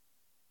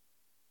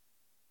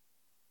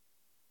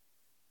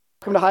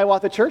Welcome to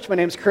Hiawatha Church. My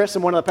name is Chris.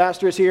 I'm one of the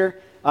pastors here.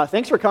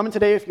 Thanks for coming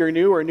today. If you're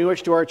new or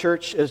newish to our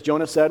church, as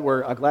Jonah said,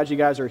 we're glad you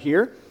guys are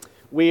here.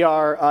 We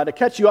are, to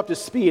catch you up to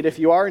speed, if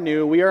you are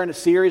new, we are in a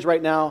series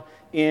right now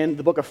in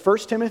the book of 1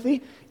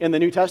 Timothy in the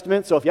New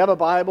Testament. So if you have a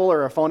Bible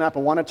or a phone app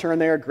and want to turn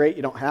there, great.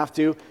 You don't have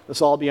to.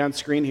 This will all be on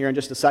screen here in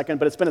just a second.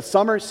 But it's been a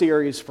summer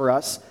series for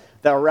us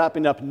that we're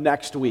wrapping up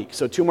next week.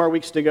 So 2 more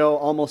weeks to go,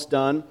 almost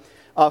done.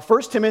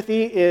 1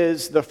 Timothy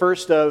is the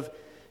first of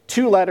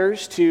 2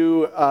 letters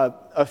to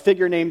a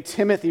figure named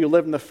Timothy who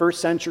lived in the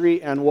first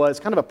century and was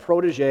kind of a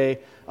protege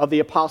of the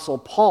Apostle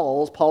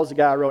Paul. Paul's the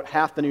guy who wrote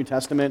half the New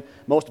Testament,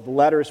 most of the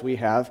letters we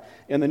have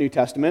in the New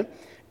Testament.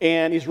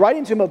 And he's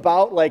writing to him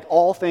about like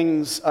all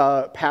things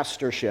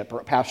pastorship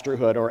or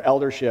pastorhood or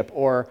eldership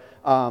or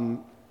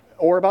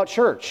about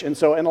church. And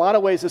so in a lot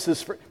of ways this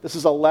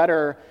is a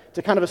letter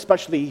to kind of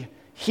especially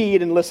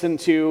heed and listen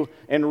to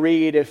and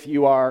read if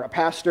you are a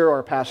pastor or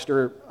a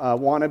pastor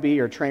wannabe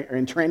or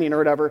in training or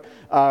whatever,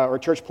 or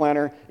church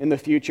planner in the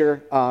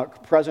future,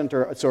 present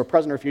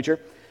or future.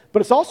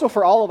 But it's also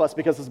for all of us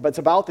because it's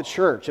about the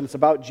church and it's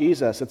about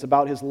Jesus. It's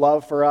about his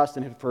love for us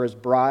and for his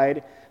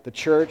bride, the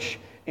church,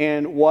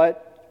 and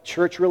what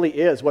church really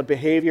is, what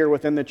behavior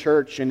within the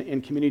church and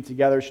in community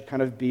together should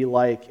kind of be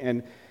like.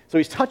 And so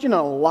he's touching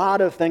on a lot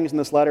of things in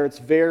this letter. It's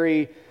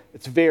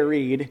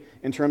varied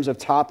in terms of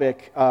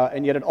topic,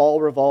 and yet it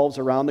all revolves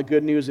around the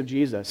good news of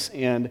Jesus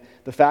and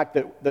the fact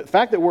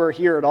that we're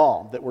here at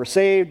all, that we're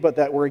saved, but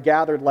that we're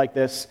gathered like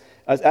this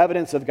as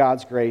evidence of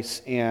God's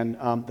grace and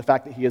the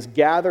fact that he has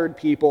gathered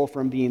people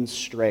from being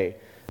stray.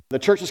 The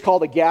church is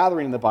called a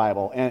gathering in the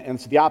Bible, and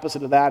so the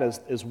opposite of that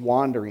is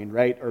wandering,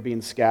 right, or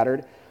being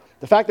scattered.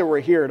 The fact that we're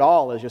here at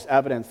all is just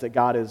evidence that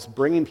God is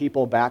bringing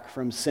people back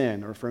from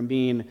sin or from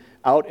being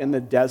out in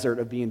the desert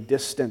of being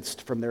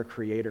distanced from their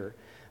Creator.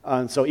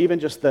 And so even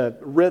just the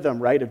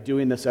rhythm, right, of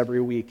doing this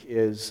every week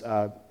is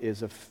a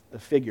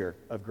figure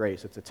of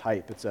grace. It's a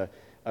type. It's a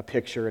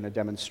picture and a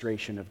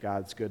demonstration of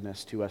God's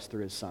goodness to us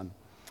through his Son.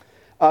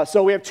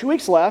 So we have 2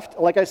 weeks left.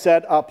 Like I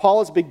said,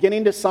 Paul is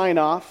beginning to sign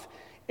off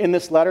in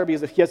this letter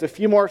because he has a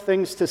few more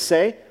things to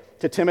say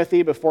to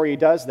Timothy before he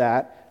does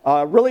that.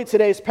 Really,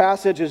 today's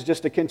passage is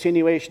just a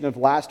continuation of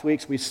last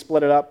week's. We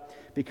split it up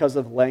because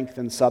of length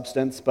and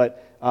substance.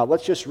 But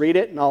let's just read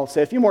it, and I'll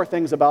say a few more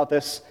things about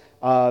this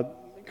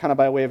kind of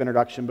by way of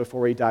introduction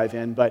before we dive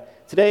in.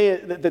 But today,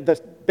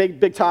 the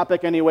big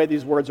topic anyway,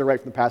 these words are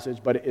right from the passage,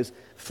 but it is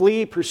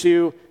flee,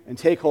 pursue, and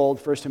take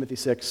hold, 1 Timothy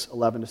 6,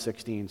 11 to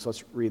 16. So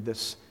let's read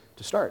this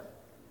to start.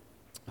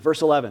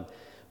 Verse 11,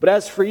 "But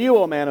as for you,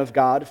 O man of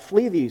God,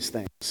 flee these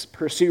things.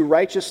 Pursue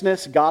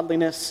righteousness,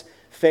 godliness,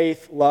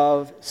 faith,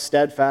 love,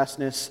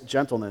 steadfastness,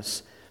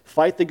 gentleness.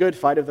 Fight the good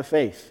fight of the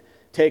faith.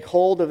 Take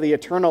hold of the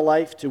eternal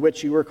life to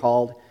which you were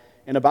called,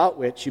 and about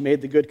which you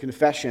made the good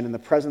confession in the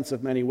presence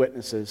of many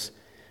witnesses.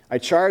 I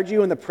charge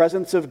you in the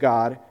presence of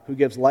God, who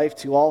gives life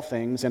to all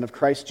things, and of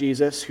Christ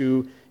Jesus,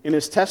 who in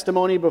his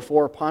testimony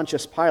before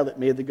Pontius Pilate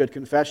made the good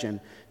confession,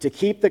 to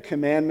keep the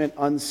commandment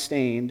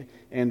unstained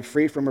and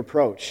free from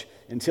reproach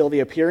until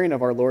the appearing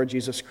of our Lord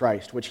Jesus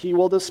Christ, which he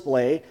will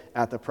display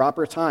at the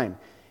proper time.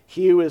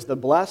 He who is the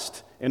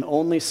blessed and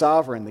only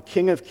sovereign, the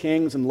King of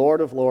kings and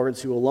Lord of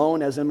lords, who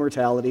alone has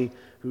immortality,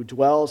 who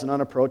dwells in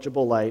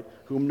unapproachable light,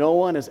 whom no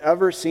one has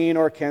ever seen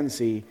or can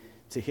see,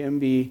 to him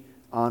be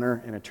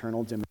honor and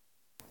eternal dominion.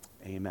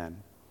 Amen."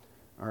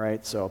 All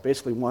right, so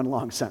basically one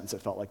long sentence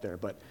it felt like there.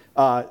 But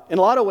in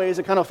a lot of ways,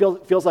 it kind of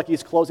feels like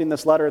he's closing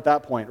this letter at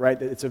that point, right?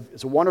 It's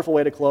a wonderful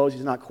way to close.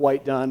 He's not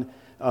quite done.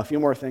 A few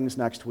more things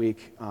next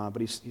week,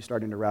 but he's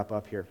starting to wrap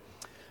up here.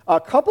 A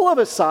couple of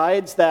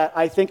asides that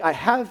I think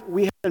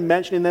we have been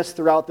mentioning this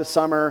throughout the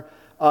summer,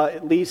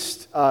 at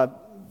least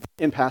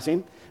in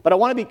passing. But I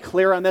want to be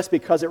clear on this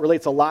because it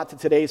relates a lot to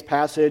today's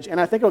passage, and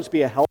I think it'll just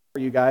be a help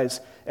for you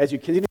guys as you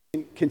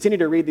continue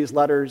to read these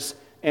letters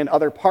and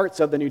other parts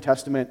of the New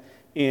Testament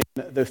in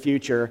the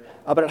future.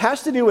 But it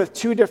has to do with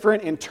 2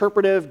 different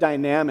interpretive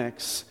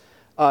dynamics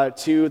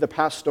to the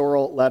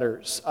pastoral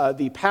letters.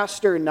 The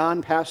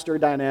pastor-non-pastor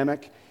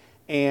dynamic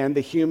and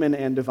the human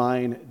and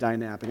divine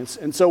dynamic.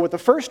 And so with the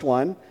first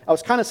one, I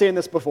was kind of saying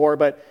this before,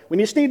 but we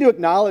just need to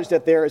acknowledge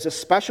that there is a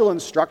special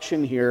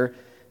instruction here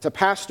to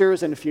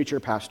pastors and future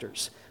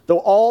pastors. Though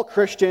all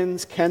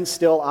Christians can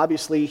still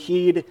obviously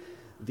heed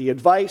the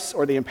advice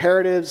or the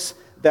imperatives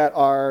that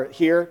are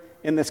here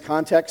in this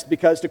context,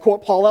 because to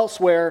quote Paul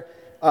elsewhere,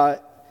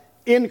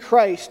 in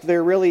Christ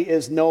there really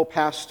is no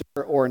pastor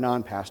or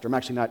non-pastor. I'm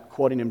actually not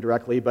quoting him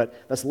directly, but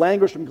that's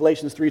language from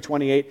Galatians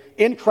 3:28.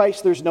 In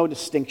Christ there's no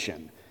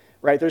distinction,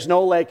 right? There's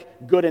no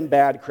like good and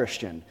bad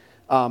Christian.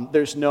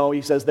 There's no,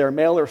 he says, they're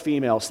male or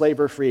female,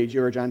 slave or free,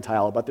 Jew or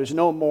Gentile, but there's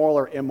no moral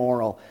or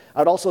immoral.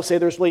 I'd also say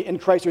in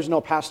Christ there's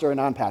no pastor or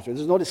non-pastor.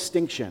 There's no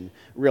distinction,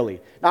 really.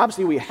 Now,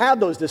 obviously, we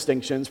have those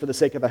distinctions for the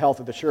sake of the health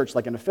of the church,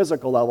 like in a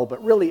physical level,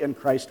 but really in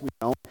Christ we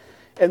don't.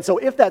 And so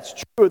if that's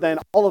true, then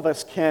all of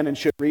us can and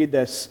should read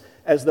this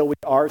as though we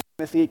are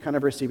Timothy, kind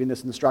of receiving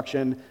this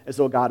instruction as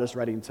though God is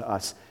writing to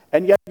us.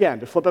 And yet again,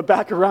 to flip it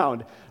back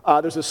around,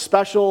 there's a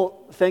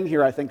special thing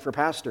here, I think, for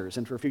pastors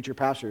and for future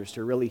pastors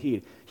to really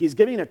heed. He's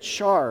giving a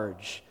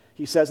charge.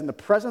 He says, in the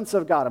presence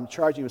of God, I'm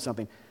charging you with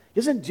something. He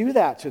doesn't do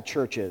that to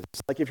churches.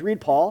 Like if you read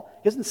Paul,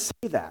 he doesn't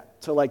say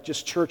that to like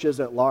just churches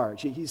at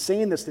large. He's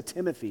saying this to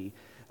Timothy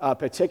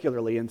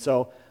particularly. And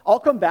so I'll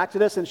come back to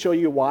this and show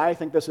you why I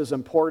think this is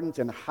important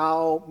and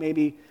how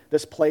maybe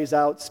this plays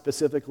out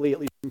specifically, at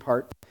least in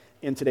part,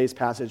 in today's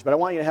passage. But I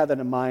want you to have that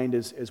in mind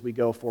as we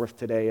go forth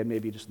today and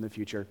maybe just in the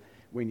future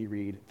when you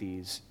read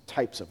these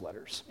types of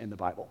letters in the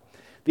Bible.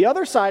 The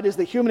other side is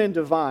the human and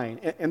divine.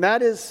 And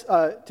that is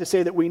to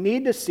say that we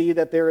need to see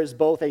that there is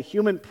both a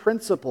human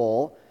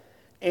principle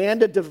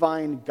and a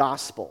divine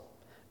gospel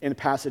in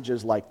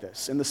passages like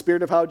this, in the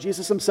spirit of how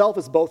Jesus himself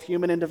is both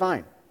human and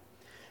divine,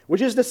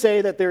 which is to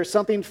say that there's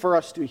something for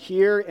us to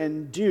hear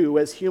and do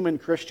as human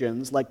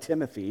Christians, like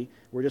Timothy,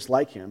 we're just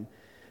like him,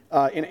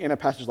 in a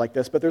passage like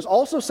this, but there's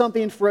also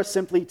something for us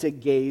simply to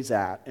gaze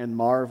at and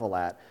marvel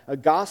at, a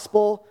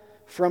gospel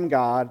from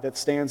God that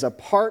stands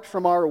apart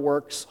from our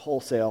works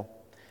wholesale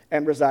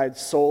and resides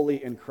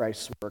solely in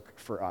Christ's work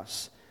for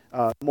us.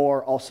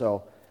 More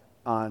also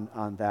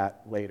on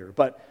that later.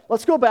 But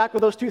let's go back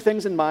with those two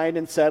things in mind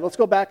and let's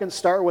go back and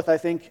start with, I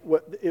think,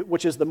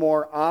 which is the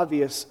more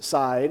obvious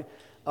side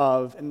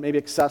of, and maybe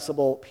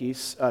accessible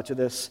piece to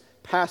this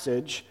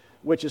passage,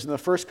 which is in the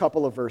first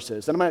couple of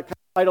verses. And I'm going to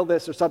title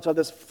this or subtitle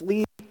this,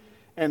 Flee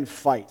and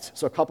Fight.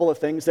 So a couple of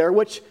things there,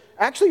 which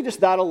actually just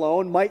that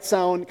alone might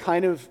sound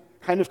kind of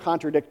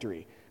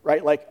contradictory,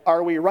 right? Like,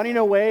 are we running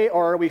away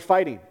or are we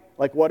fighting?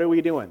 Like, what are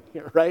we doing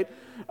here, right?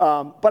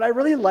 But I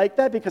really like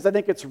that because I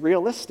think it's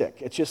realistic.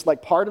 It's just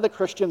like part of the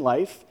Christian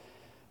life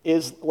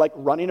is like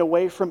running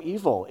away from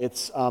evil.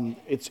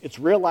 It's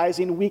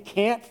realizing we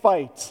can't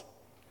fight.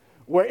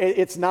 Where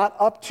it's not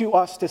up to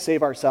us to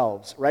save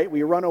ourselves, right?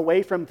 We run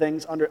away from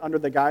things under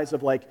the guise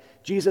of like,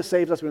 Jesus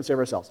saves us, we can save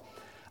ourselves.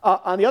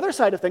 On the other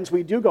side of things,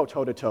 we do go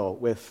toe-to-toe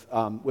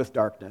with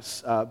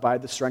darkness by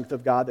the strength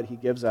of God that he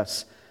gives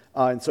us.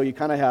 And so you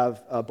kind of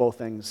have both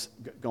things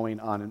going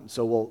on, and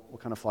so we'll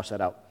kind of flush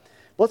that out.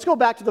 But let's go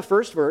back to the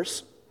first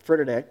verse for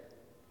today.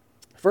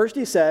 First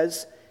he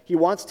says he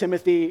wants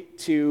Timothy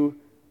to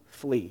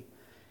flee.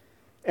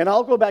 And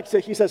I'll go back to,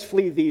 he says,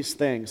 flee these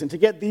things. And to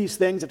get these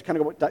things, I have to kind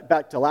of go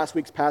back to last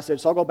week's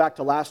passage, so I'll go back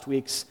to last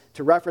week's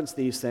to reference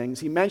these things.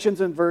 He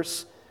mentions in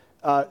verse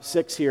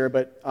 6 here,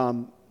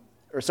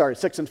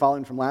 6 and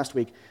following from last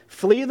week,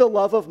 flee the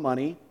love of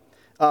money,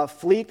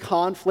 flee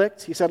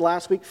conflict, he said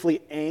last week,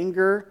 flee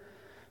anger,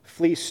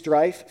 flee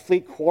strife, flee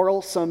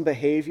quarrelsome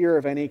behavior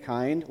of any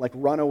kind, like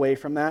run away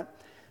from that,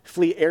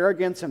 flee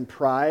arrogance and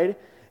pride.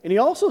 And he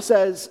also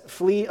says,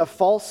 flee a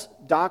false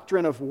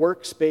doctrine of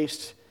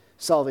works-based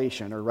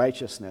salvation or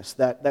righteousness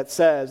that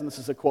says, and this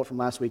is a quote from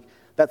last week,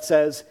 that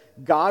says,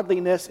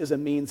 godliness is a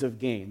means of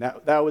gain.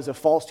 That was a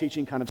false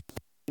teaching kind of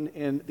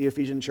in the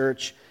Ephesian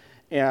church.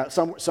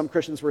 Some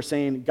Christians were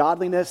saying,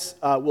 godliness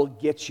will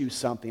get you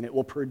something. It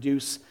will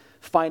produce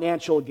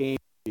financial gain.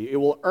 It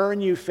will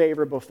earn you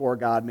favor before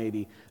God,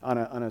 maybe, on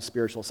a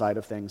spiritual side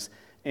of things.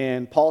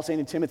 And Paul's saying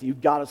to Timothy,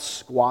 you've got to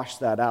squash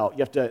that out. You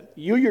have to,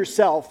 you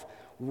yourself,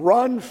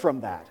 run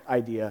from that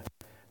idea,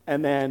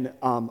 and then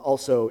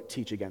also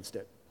teach against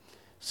it.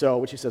 So,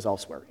 which he says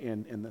elsewhere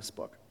in this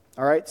book.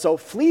 All right, so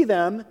flee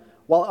them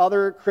while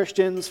other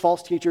Christians,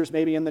 false teachers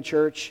maybe in the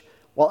church,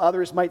 while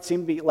others might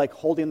seem to be like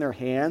holding their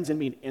hands and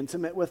being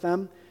intimate with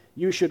them,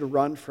 you should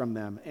run from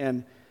them.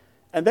 And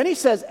then he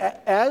says,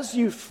 as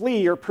you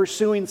flee, you're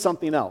pursuing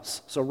something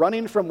else. So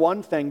running from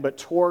one thing, but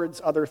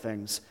towards other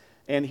things.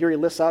 And here he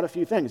lists out a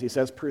few things. He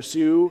says,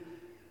 pursue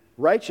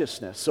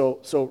righteousness.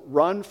 So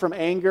run from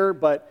anger,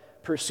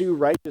 but pursue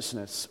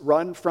righteousness.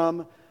 Run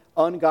from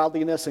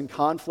ungodliness and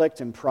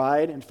conflict and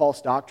pride and false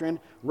doctrine.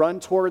 Run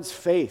towards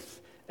faith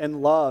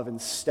and love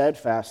and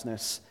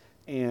steadfastness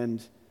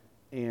and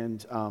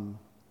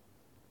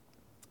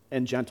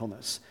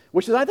gentleness,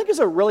 which I think is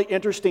a really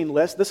interesting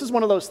list. This is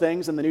one of those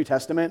things in the New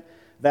Testament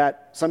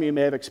that some of you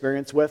may have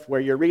experience with,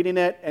 where you're reading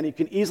it and you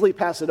can easily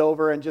pass it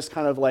over and just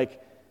kind of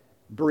like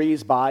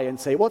breeze by and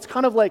say, well, it's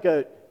kind of like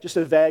just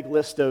a vague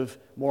list of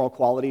moral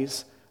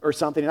qualities or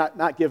something,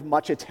 not give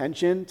much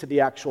attention to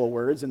the actual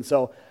words. And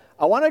so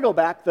I want to go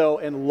back, though,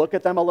 and look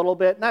at them a little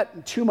bit, not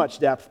in too much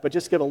depth, but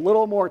just give a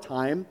little more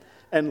time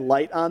and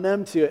light on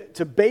them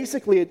to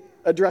basically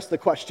address the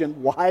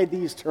question, why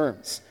these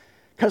terms?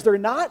 Because they're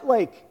not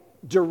like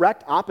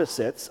direct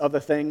opposites of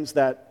the things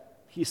that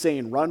he's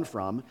saying run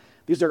from.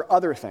 These are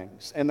other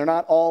things, and they're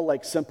not all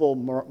like simple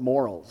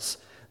morals.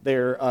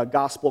 They're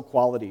gospel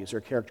qualities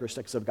or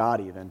characteristics of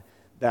God even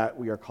that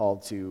we are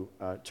called to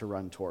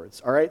run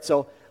towards. All right,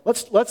 so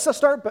let's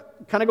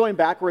start kind of going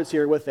backwards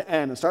here with the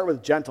end and start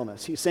with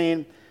gentleness. He's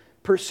saying,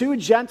 pursue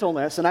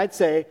gentleness, and I'd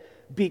say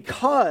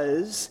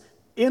because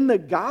in the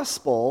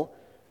gospel,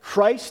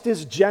 Christ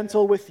is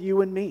gentle with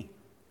you and me.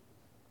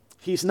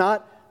 He's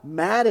not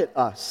mad at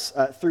us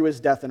through his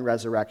death and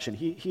resurrection.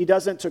 He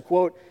doesn't, to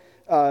quote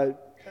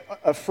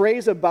a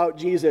phrase about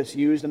Jesus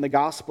used in the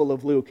Gospel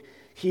of Luke.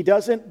 He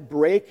doesn't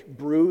break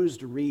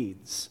bruised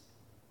reeds.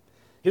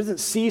 He doesn't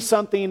see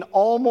something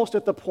almost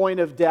at the point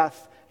of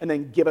death and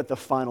then give it the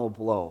final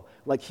blow,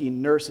 like he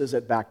nurses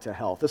it back to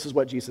health. This is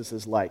what Jesus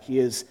is like. He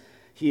is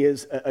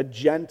a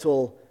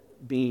gentle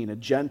being, a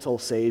gentle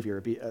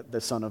Savior,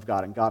 the Son of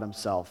God and God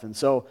himself. And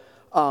so,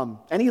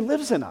 and he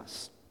lives in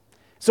us.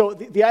 So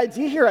the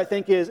idea here, I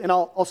think, is, and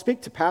I'll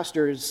speak to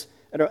pastors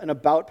and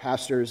about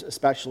pastors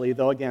especially,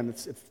 though, again,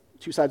 it's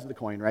two sides of the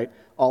coin, right?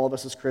 All of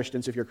us as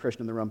Christians, if you're a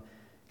Christian in the room,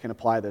 can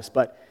apply this.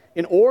 But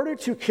in order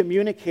to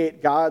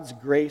communicate God's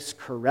grace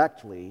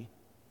correctly,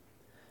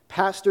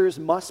 pastors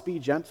must be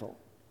gentle,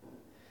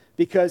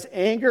 because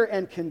anger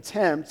and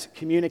contempt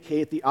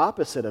communicate the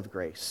opposite of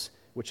grace,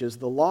 which is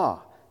the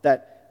law,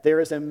 that there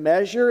is a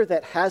measure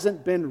that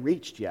hasn't been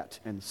reached yet,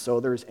 and so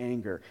there's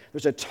anger.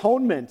 There's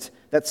atonement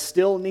that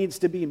still needs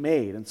to be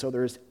made, and so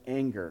there's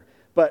anger.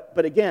 But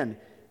again,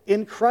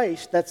 in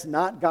Christ, that's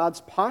not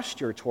God's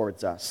posture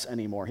towards us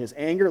anymore. His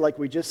anger, like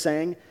we just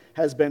sang,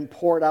 has been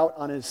poured out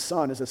on his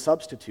Son as a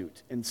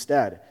substitute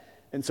instead.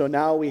 And so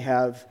now we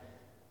have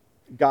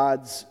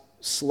God's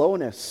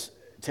slowness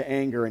to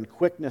anger and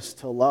quickness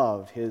to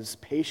love, his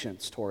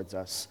patience towards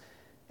us,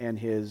 and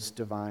his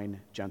divine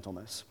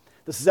gentleness.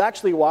 This is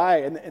actually why,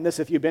 and this,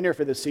 if you've been here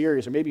for this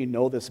series, or maybe you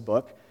know this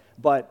book,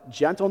 but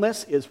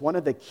gentleness is one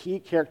of the key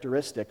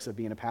characteristics of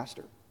being a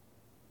pastor.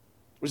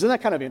 Isn't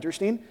that kind of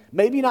interesting?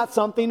 Maybe not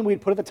something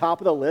we'd put at the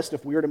top of the list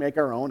if we were to make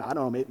our own. I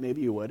don't know,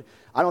 maybe you would.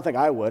 I don't think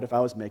I would if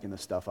I was making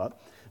this stuff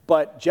up.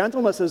 But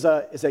gentleness is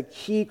a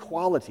key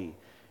quality.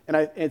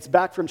 And it's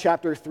back from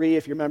chapter 3,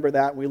 if you remember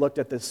that, we looked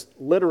at this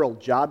literal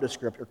job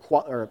description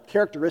or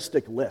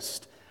characteristic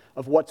list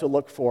of what to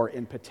look for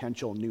in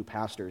potential new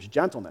pastors.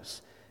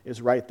 Gentleness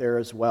is right there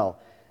as well.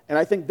 And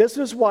I think this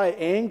is why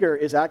anger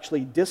is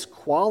actually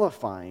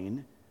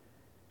disqualifying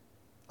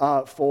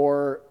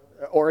or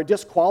a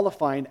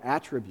disqualifying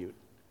attribute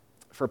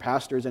for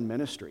pastors in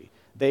ministry.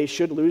 They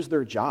should lose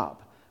their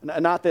job.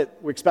 Not that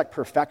we expect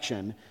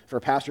perfection for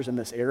pastors in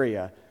this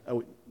area,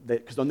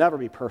 because they'll never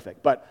be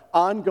perfect, but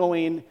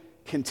ongoing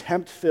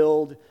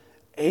contempt-filled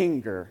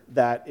anger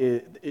that's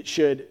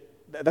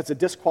a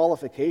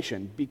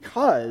disqualification,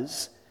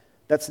 because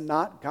that's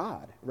not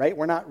God, right?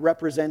 We're not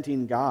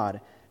representing God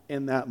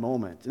in that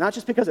moment. Not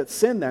just because it's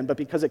sin then, but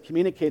because it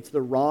communicates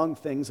the wrong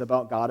things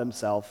about God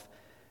himself,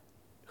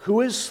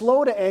 who is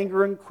slow to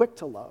anger and quick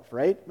to love,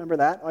 right? Remember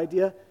that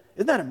idea?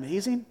 Isn't that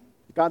amazing?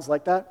 God's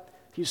like that.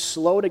 He's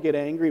slow to get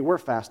angry. We're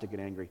fast to get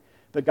angry.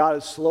 But God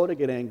is slow to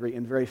get angry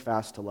and very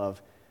fast to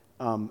love.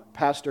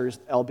 Pastors,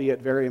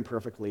 albeit very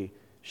imperfectly,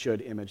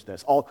 should image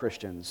this. All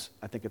Christians,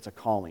 I think it's a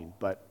calling,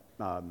 but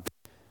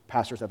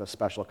pastors have a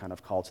special kind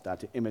of call to that,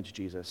 to image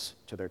Jesus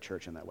to their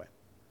church in that way.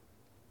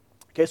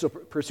 Okay, so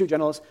pursue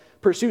gentleness.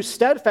 Pursue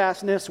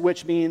steadfastness,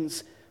 which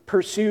means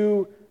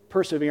pursue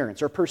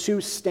perseverance, or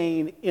pursue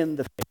staying in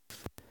the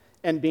faith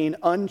and being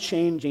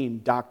unchanging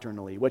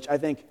doctrinally, which I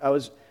think I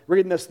was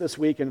reading this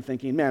week and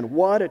thinking, man,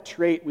 what a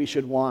trait we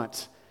should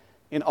want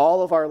in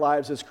all of our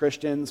lives as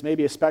Christians,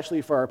 maybe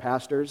especially for our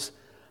pastors,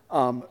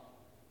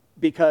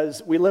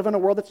 because we live in a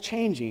world that's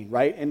changing,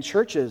 right? And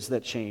churches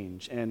that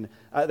change. And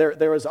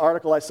there was an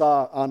article I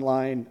saw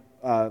online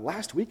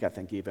last week, I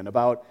think even,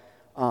 about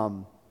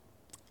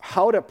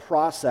how to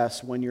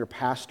process when your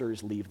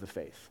pastors leave the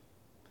faith.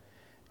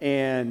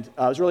 And it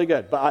was really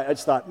good. But I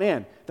just thought,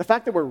 man, the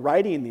fact that we're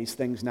writing these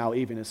things now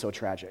even is so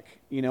tragic.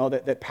 You know,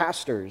 that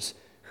pastors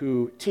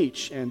who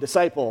teach and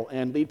disciple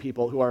and lead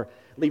people who are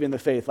leaving the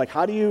faith, like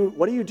what do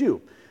you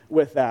do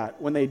with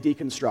that when they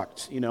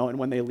deconstruct, you know, and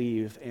when they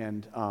leave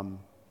and,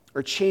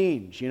 or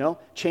change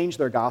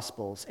their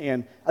gospels.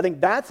 And I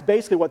think that's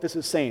basically what this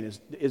is saying,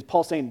 is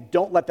Paul saying,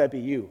 don't let that be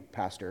you,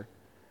 pastor.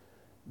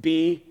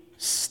 Be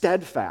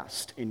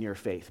steadfast in your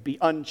faith. Be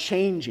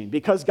unchanging.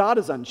 Because God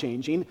is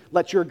unchanging,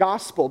 let your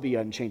gospel be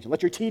unchanging.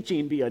 Let your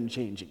teaching be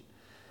unchanging.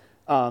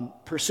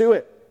 Pursue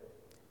it,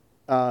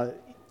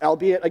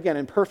 albeit, again,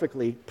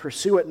 imperfectly.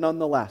 Pursue it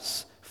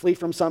nonetheless. Flee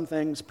from some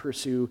things,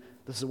 pursue.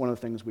 This is one of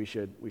the things we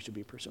should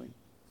be pursuing.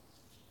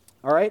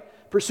 All right?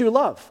 Pursue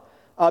love,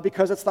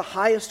 because it's the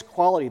highest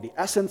quality, the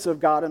essence of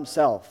God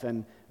himself.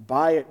 And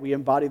by it, we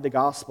embody the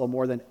gospel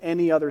more than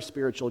any other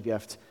spiritual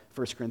gift,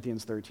 1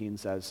 Corinthians 13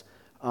 says.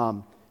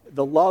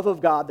 The love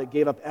of God that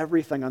gave up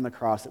everything on the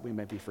cross that we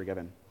might be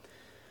forgiven.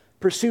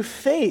 Pursue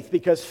faith,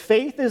 because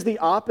faith is the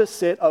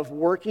opposite of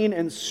working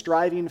and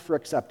striving for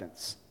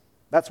acceptance.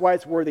 That's why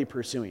it's worthy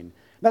pursuing.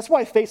 That's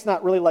why faith's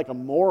not really like a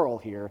moral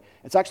here.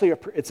 It's actually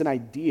it's an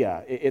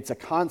idea. It's a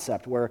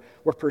concept where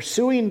we're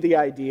pursuing the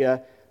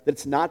idea that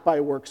it's not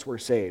by works we're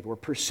saved. We're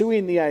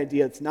pursuing the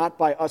idea it's not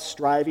by us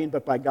striving,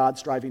 but by God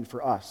striving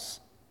for us.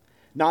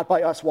 Not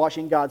by us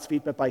washing God's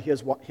feet, but by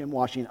him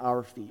washing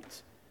our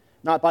feet.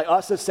 Not by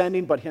us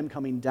ascending, but him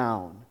coming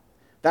down.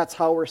 That's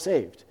how we're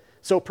saved.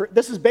 So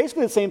this is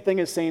basically the same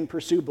thing as saying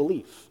pursue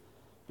belief,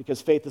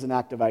 because faith is an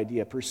active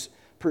idea.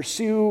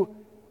 Pursue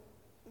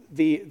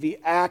the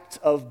act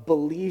of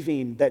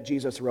believing that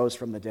Jesus rose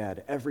from the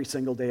dead every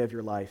single day of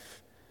your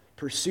life.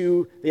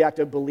 Pursue the act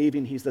of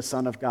believing he's the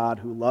Son of God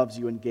who loves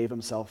you and gave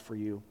himself for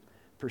you.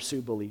 Pursue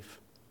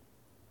belief.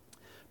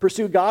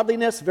 Pursue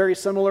godliness, very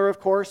similar, of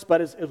course, but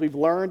as we've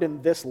learned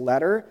in this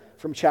letter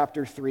from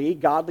chapter 3,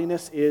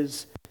 godliness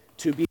is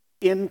to be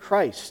in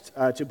Christ,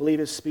 to believe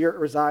his Spirit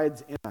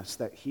resides in us,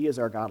 that he is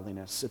our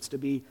godliness. It's to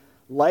be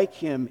like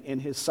him in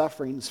his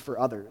sufferings for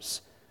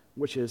others,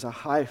 which is a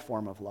high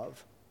form of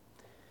love.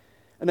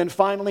 And then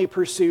finally,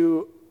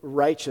 pursue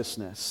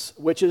righteousness,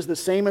 which is the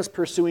same as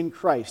pursuing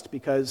Christ,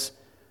 because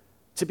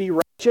to be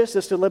righteous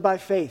is to live by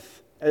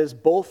faith, as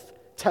both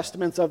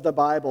testaments of the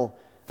Bible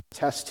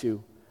attest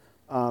to.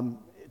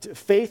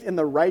 Faith in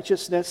the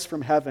righteousness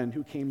from heaven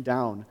who came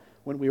down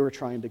when we were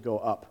trying to go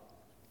up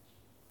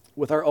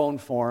with our own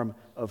form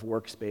of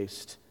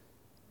works-based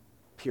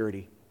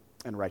purity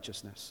and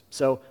righteousness.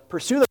 So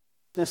pursue the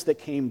righteousness that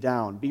came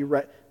down.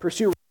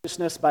 Pursue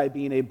righteousness by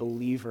being a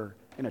believer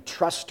and a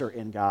truster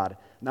in God,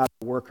 not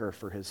a worker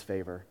for his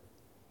favor.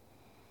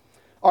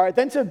 All right,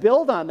 then to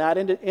build on that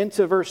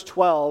into verse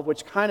 12,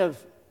 which kind of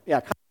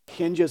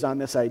hinges on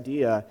this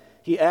idea,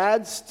 he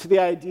adds to the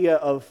idea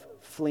of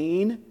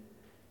fleeing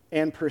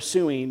and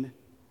pursuing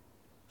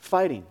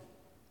fighting.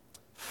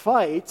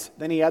 Fight,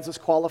 then he adds this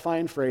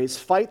qualifying phrase,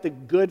 fight the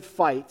good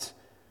fight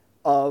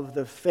of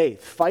the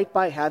faith. Fight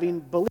by having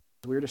belief,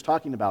 as we were just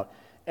talking about.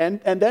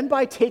 And then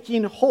by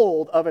taking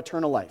hold of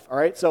eternal life. All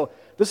right, so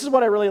this is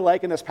what I really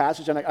like in this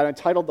passage, and I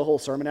titled the whole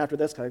sermon after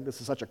this, because I think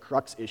this is such a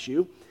crux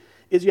issue,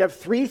 is you have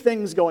three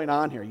things going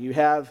on here. You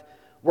have,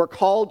 we're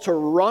called to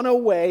run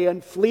away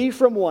and flee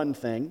from one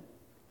thing.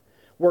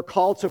 We're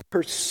called to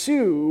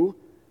pursue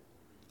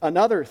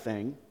another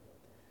thing.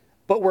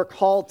 But we're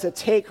called to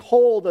take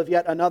hold of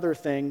yet another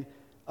thing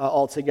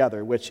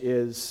altogether, which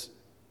is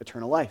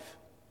eternal life.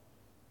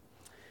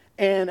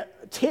 And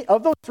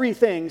of those three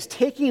things,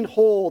 taking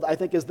hold, I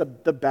think, is the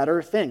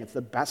better thing. It's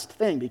the best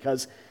thing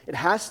because it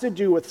has to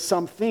do with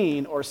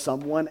something or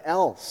someone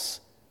else,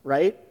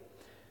 right?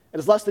 It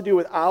has less to do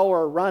with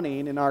our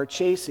running and our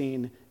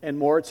chasing and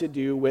more to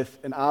do with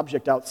an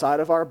object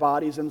outside of our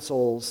bodies and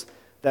souls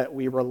that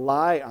we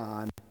rely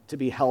on to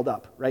be held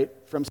up, right,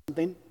 from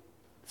something.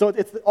 So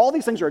all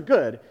these things are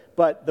good,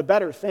 but the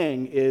better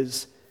thing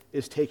is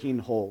taking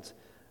hold.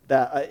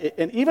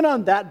 And even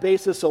on that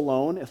basis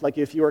alone,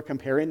 if you are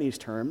comparing these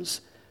terms,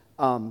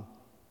 on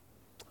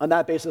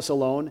that basis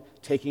alone,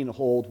 taking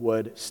hold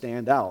would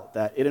stand out.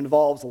 That it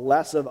involves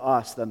less of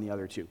us than the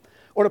other two.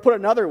 Or to put it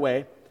another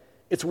way,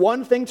 it's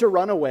one thing to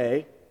run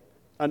away,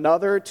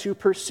 another to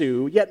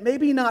pursue, yet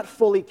maybe not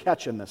fully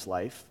catch in this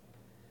life.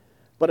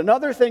 But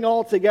another thing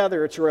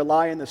altogether to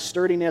rely on the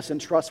sturdiness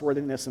and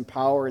trustworthiness and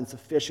power and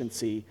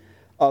sufficiency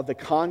of the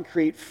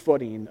concrete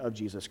footing of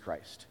Jesus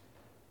Christ.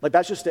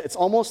 It's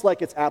almost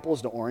like it's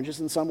apples to oranges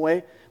in some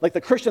way. Like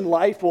the Christian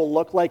life will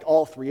look like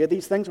all three of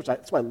these things,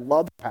 that's why I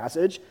love the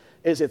passage,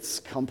 is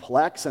it's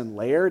complex and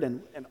layered,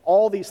 and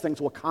all these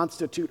things will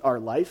constitute our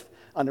life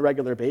on a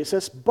regular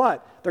basis,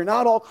 but they're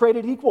not all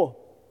created equal.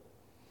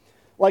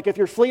 Like if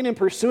you're fleeing and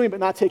pursuing but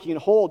not taking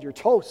hold, you're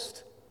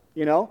toast,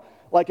 you know?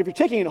 Like if you're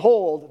taking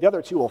hold, the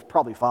other two will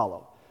probably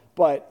follow.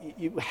 But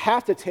you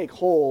have to take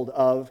hold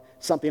of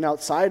something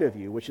outside of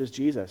you, which is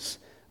Jesus,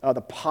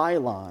 the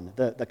pylon,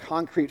 the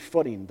concrete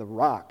footing, the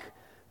rock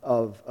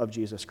of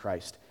Jesus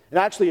Christ. And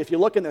actually, if you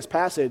look in this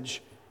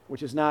passage,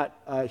 which is not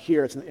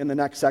here, it's in the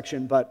next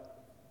section,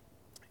 but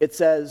it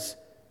says,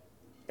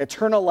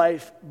 eternal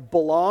life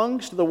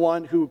belongs to the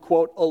one who,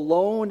 quote,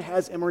 alone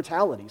has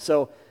immortality.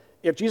 So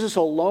if Jesus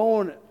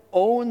alone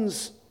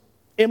owns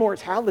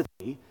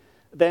immortality,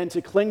 then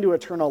to cling to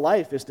eternal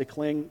life is to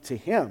cling to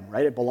him,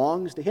 right? It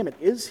belongs to him. It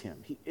is him.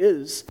 He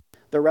is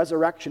the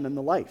resurrection and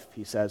the life,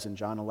 he says in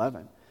John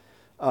 11.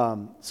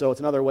 So it's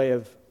another way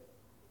of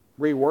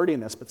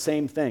rewording this, but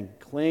same thing.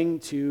 Cling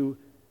to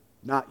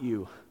not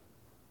you.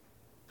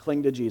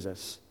 Cling to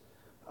Jesus.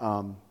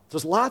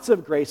 There's lots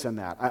of grace in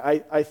that.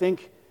 I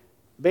think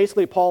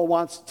basically Paul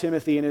wants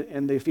Timothy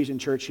and the Ephesian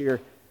church here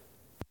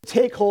to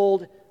take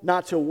hold,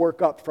 not to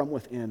work up from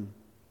within.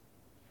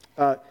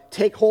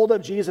 Take hold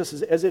of Jesus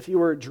as if you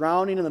were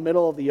drowning in the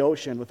middle of the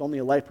ocean with only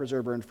a life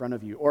preserver in front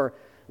of you. Or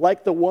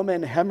like the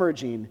woman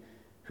hemorrhaging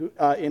who,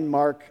 in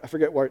Mark, I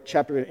forget what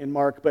chapter in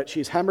Mark, but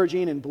she's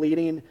hemorrhaging and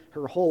bleeding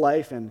her whole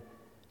life, and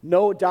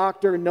no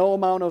doctor, no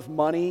amount of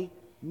money,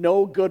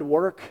 no good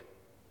work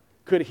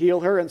could heal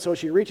her. And so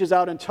she reaches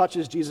out and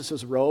touches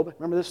Jesus' robe.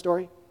 Remember this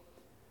story?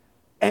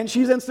 And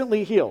she's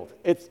instantly healed.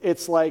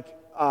 It's like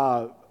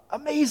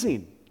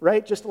amazing,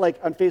 right? Just like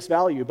on face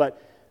value,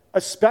 but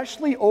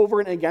especially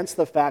over and against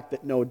the fact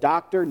that no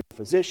doctor, no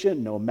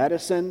physician, no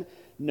medicine,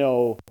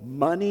 no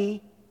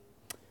money,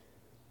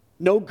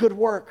 no good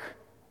work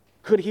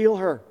could heal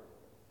her.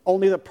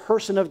 Only the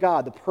person of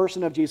God, the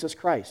person of Jesus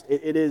Christ.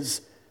 It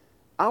is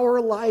our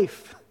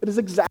life. It is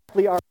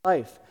exactly our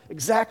life,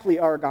 exactly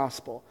our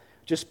gospel,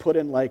 just put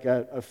in like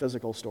a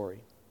physical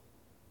story.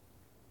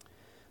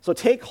 So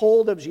take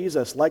hold of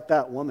Jesus like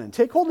that woman.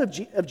 Take hold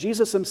of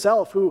Jesus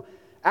himself, who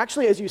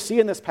actually, as you see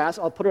in this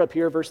passage, I'll put it up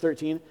here, verse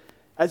 13,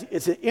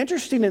 it's an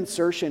interesting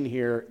insertion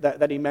here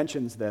that he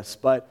mentions this,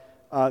 but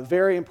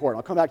Very important.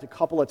 I'll come back to a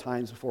couple of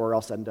times before we're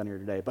all said and done here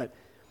today. But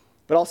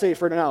I'll say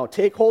for now,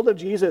 take hold of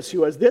Jesus,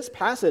 who, as this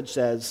passage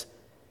says,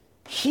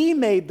 he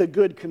made the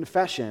good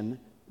confession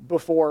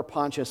before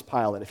Pontius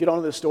Pilate. If you don't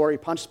know the story,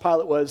 Pontius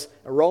Pilate was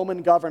a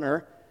Roman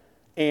governor,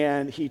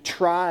 and he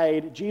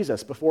tried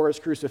Jesus before his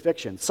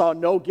crucifixion. Saw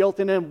no guilt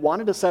in him,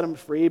 wanted to set him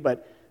free,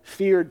 but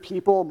feared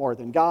people more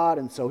than God,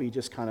 and so he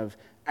just kind of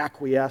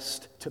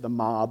acquiesced to the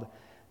mob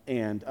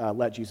and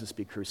let Jesus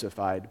be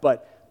crucified.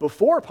 But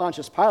before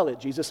Pontius Pilate,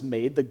 Jesus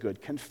made the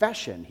good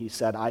confession. He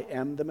said, I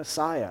am the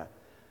Messiah.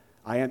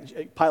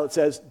 Pilate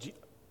says,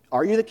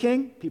 are you the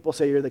king? People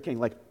say you're the king.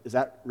 Like, is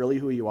that really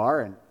who you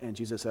are? And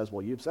Jesus says,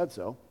 well, you've said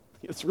so.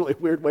 It's a really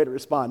weird way to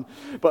respond.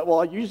 But,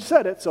 well, you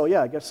said it, so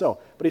yeah, I guess so.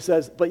 But he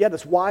says, but yeah,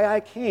 that's why I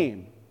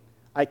came.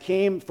 I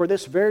came for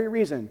this very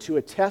reason, to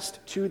attest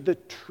to the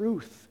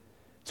truth,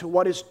 to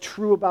what is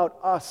true about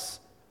us,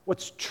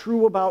 what's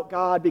true about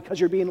God, because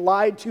you're being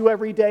lied to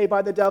every day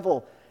by the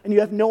devil, and you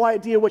have no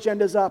idea which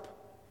end is up.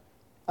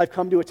 I've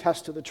come to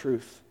attest to the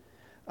truth.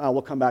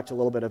 We'll come back to a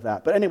little bit of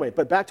that. But anyway,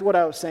 back to what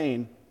I was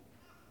saying.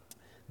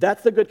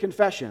 That's the good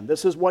confession.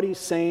 This is what he's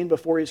saying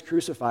before he's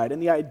crucified.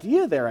 And the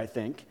idea there, I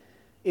think,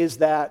 is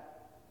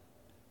that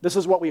this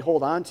is what we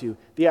hold on to.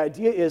 The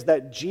idea is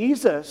that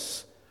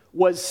Jesus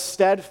was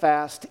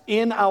steadfast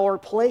in our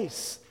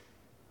place.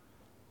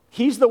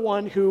 He's the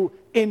one who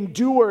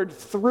endured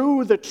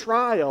through the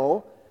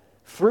trial,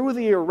 through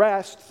the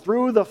arrest,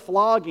 through the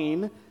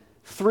flogging,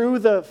 through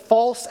the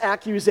false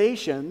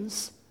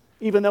accusations,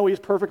 even though he's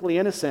perfectly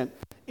innocent,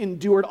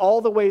 endured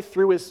all the way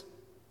through his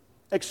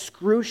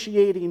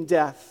excruciating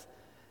death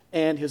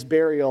and his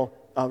burial,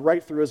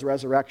 right through his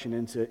resurrection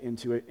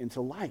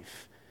into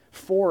life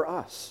for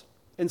us.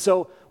 And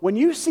so when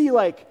you see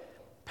like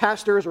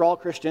pastors or all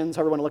Christians,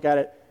 however you want to look at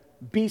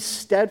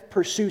it,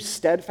 pursue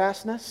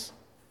steadfastness,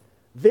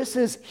 this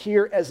is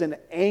here as an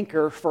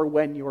anchor for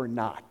when you're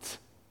not.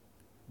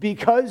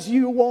 Because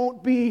you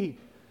won't be.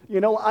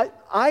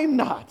 I'm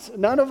not.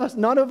 None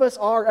of us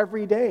are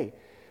every day.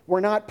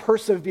 We're not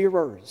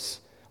perseverers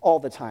all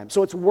the time.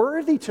 So it's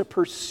worthy to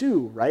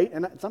pursue, right?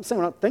 And I'm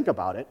saying we don't think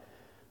about it.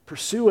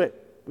 Pursue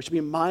it. We should be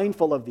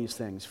mindful of these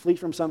things. Flee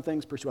from some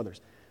things, pursue others.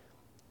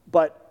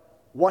 But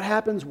what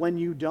happens when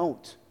you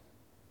don't?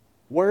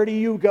 Where do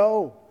you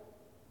go?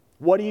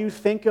 What do you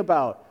think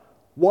about?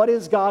 What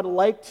is God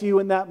like to you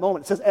in that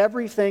moment? It says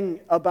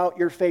everything about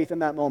your faith in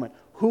that moment.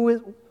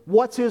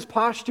 What's his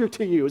posture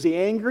to you? Is he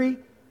angry?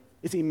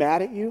 Is he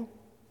mad at you?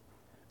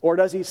 Or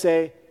does he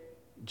say,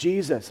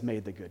 Jesus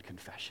made the good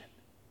confession.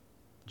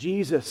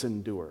 Jesus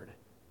endured.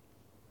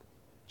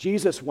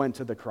 Jesus went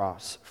to the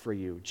cross for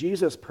you.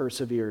 Jesus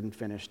persevered and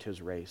finished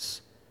his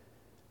race.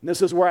 And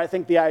this is where I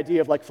think the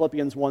idea of like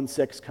Philippians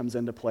 1:6 comes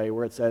into play,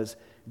 where it says,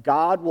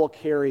 God will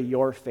carry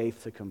your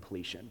faith to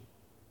completion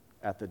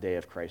at the day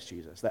of Christ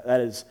Jesus.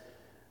 That is,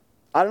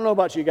 I don't know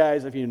about you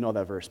guys if you know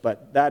that verse,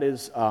 but that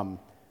is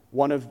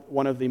one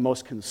of the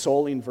most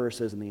consoling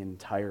verses in the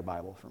entire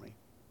Bible for me.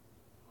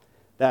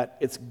 That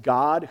it's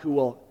God who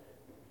will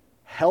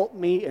help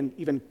me and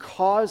even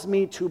cause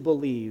me to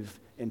believe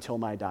until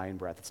my dying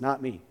breath. It's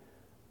not me.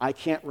 I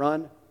can't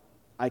run.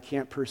 I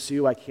can't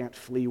pursue. I can't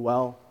flee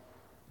well.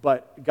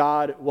 But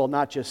God will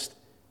not just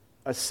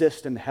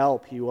assist and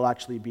help. He will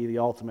actually be the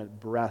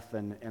ultimate breath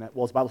and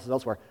well, as the Bible says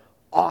elsewhere,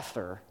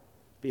 author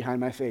behind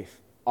my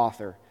faith,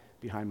 author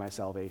behind my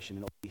salvation.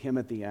 It'll be him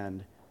at the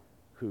end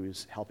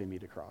who's helping me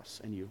to cross,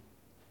 and you.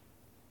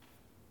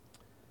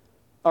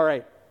 All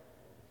right.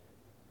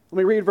 Let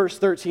me read verse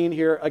 13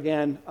 here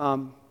again.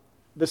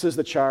 This is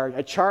the charge.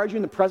 I charge you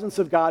in the presence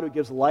of God who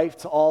gives life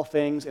to all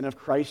things and of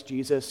Christ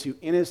Jesus, who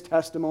in his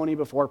testimony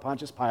before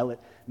Pontius Pilate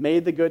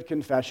made the good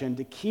confession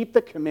to keep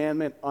the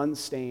commandment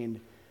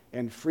unstained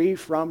and free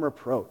from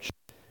reproach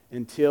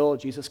until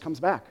Jesus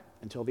comes back,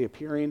 until the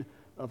appearing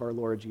of our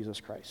Lord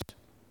Jesus Christ.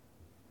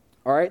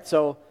 All right,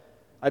 so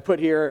I put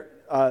here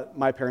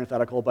my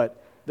parenthetical,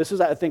 but this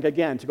is, I think,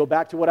 again, to go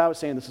back to what I was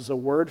saying, this is a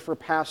word for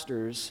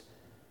pastors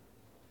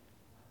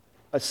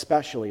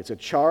especially. It's a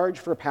charge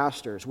for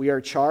pastors. We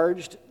are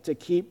charged to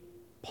keep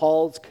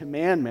Paul's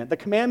commandment. The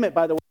commandment,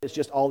 by the way, is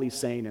just all he's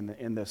saying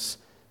in this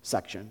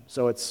section.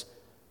 So it's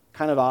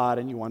kind of odd,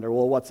 and you wonder,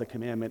 well, what's a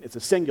commandment? It's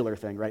a singular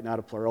thing, right? Not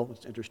a plural.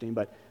 It's interesting.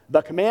 But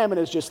the commandment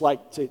is just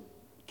like to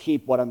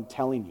keep what I'm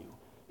telling you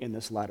in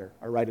this letter,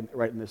 or right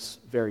in this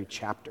very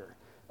chapter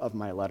of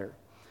my letter.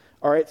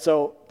 All right,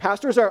 so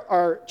pastors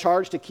are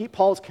charged to keep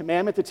Paul's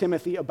commandment to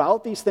Timothy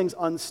about these things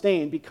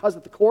unstained, because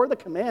at the core of the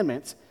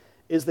commandments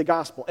is the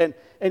gospel.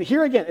 And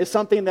here again is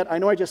something that I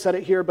know I just said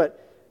it here,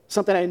 but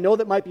something I know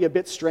that might be a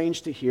bit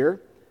strange to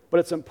hear, but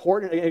it's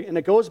important, and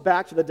it goes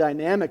back to the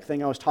dynamic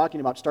thing I was talking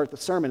about to start the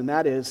sermon, and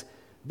that is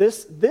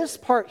this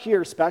part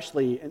here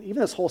especially, and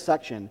even this whole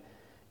section,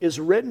 is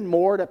written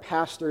more to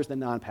pastors than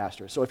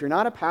non-pastors. So if you're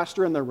not a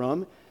pastor in the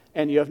room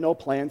and you have no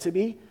plan to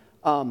be,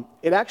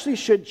 it actually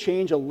should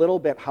change a little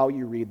bit how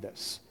you read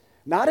this.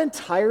 Not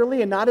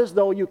entirely, and not as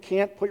though you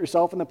can't put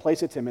yourself in the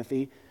place of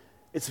Timothy.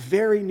 It's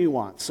very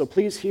nuanced. So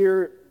please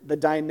hear the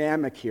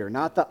dynamic here,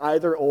 not the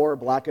either or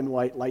black and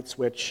white light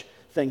switch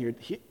thing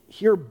here.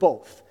 hear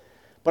both.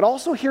 But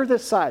also hear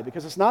this side,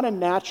 because it's not a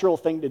natural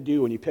thing to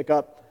do when you pick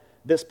up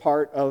this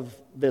part of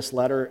this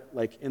letter,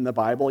 like in the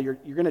Bible. You're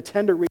going to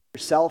tend to read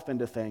yourself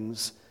into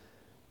things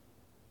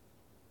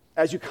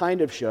as you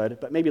kind of should,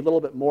 but maybe a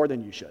little bit more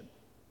than you should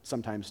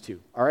sometimes too,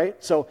 all right?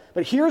 So,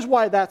 but here's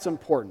why that's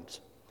important.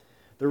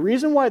 The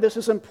reason why this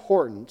is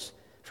important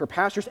for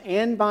pastors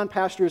and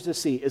non-pastors to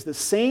see is the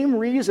same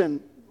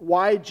reason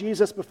why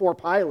Jesus before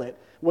Pilate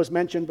was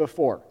mentioned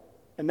before.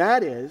 And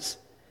that is,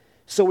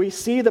 so we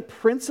see the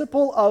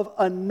principle of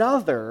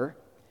another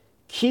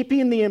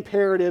keeping the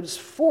imperatives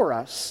for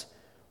us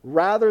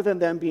rather than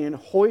them being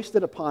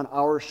hoisted upon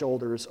our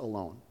shoulders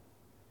alone.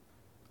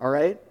 All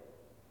right?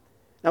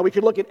 Now, we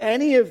could look at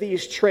any of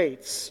these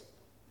traits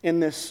in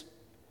this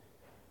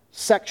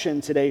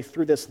section today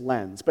through this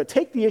lens, but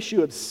take the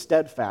issue of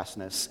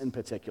steadfastness in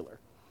particular.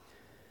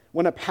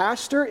 When a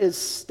pastor is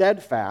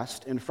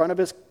steadfast in front of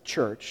his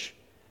church,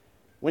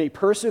 when he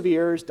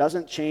perseveres,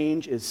 doesn't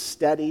change, is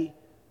steady,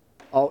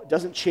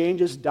 doesn't change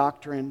his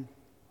doctrine,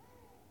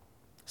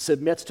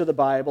 submits to the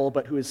Bible,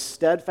 but who is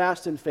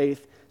steadfast in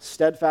faith,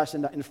 steadfast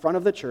in front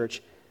of the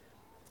church,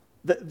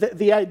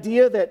 the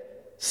idea that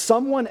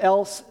someone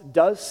else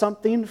does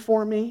something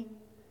for me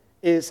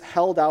is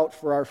held out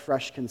for our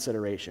fresh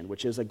consideration,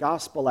 which is a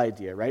gospel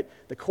idea, right?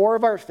 The core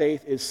of our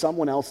faith is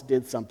someone else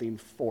did something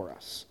for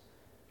us,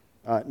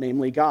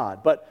 namely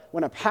God. But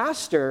when a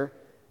pastor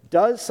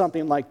does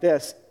something like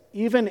this,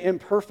 even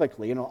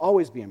imperfectly, and it'll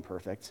always be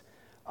imperfect,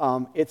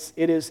 it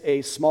is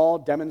a small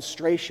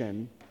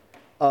demonstration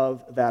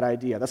of that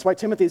idea. That's why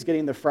Timothy's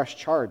getting the fresh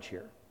charge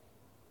here.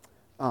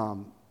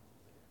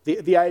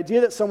 The idea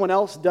that someone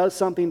else does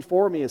something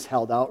for me is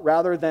held out,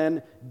 rather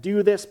than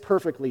do this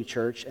perfectly,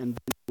 church, and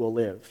then you will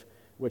live,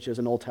 which is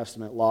an Old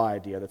Testament law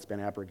idea that's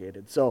been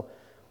abrogated. So,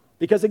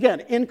 because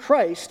again, in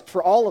Christ,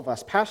 for all of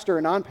us, pastor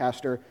and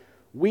non-pastor,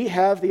 we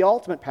have the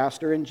ultimate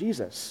pastor in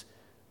Jesus,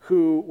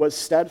 who was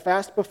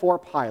steadfast before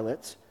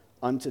Pilate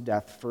unto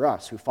death for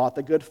us, who fought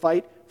the good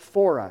fight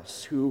for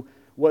us, who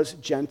was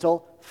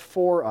gentle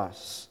for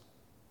us,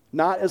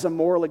 not as a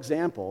moral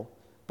example,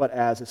 but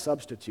as a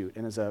substitute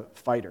and as a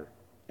fighter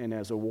and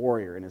as a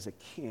warrior and as a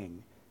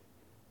king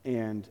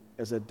and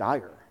as a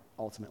dyer,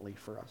 ultimately,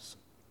 for us.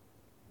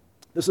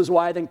 This is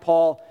why I think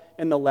Paul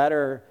in the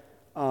letter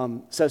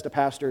says to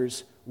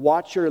pastors,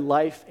 watch your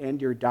life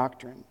and your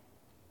doctrine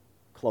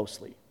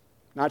closely.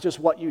 Not just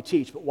what you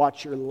teach, but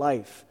watch your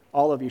life.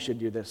 All of you should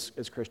do this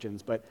as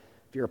Christians, but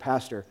if you're a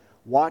pastor,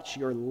 watch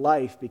your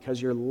life,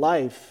 because your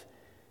life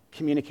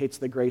communicates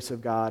the grace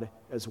of God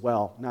as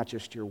well, not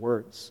just your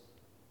words.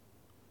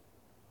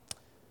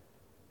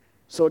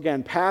 So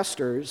again,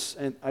 pastors,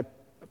 and I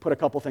put a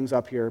couple things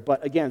up here,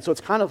 but again, so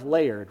it's kind of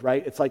layered,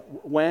 right? It's like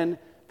when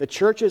the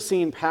church is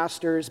seeing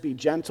pastors be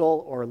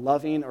gentle or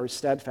loving or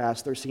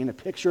steadfast, they're seeing a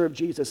picture of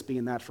Jesus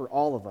being that for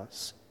all of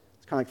us.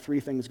 It's kind of like three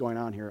things going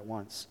on here at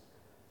once.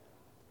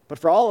 But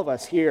for all of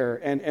us here,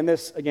 and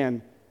this,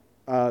 again,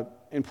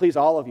 and please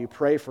all of you,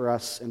 pray for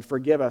us and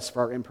forgive us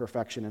for our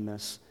imperfection in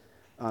this.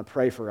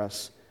 Pray for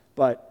us.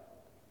 But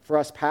for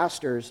us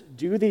pastors,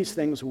 do these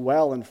things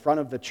well in front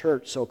of the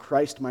church so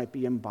Christ might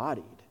be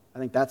embodied. I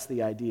think that's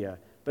the idea.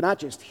 But not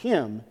just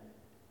him,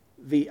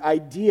 the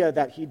idea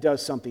that he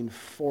does something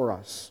for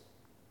us.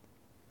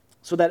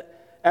 So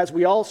that as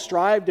we all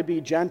strive to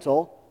be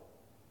gentle,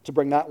 to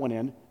bring that one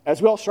in,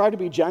 as we all strive to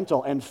be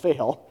gentle and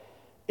fail,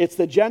 it's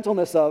the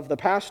gentleness of the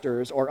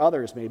pastors or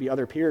others, maybe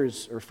other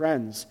peers or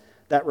friends,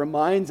 that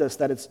reminds us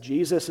that it's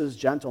Jesus'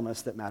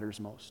 gentleness that matters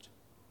most.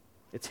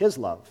 It's his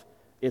love.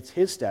 It's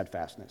his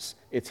steadfastness.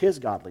 It's his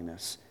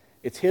godliness.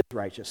 It's his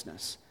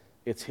righteousness.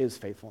 It's his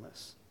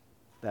faithfulness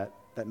that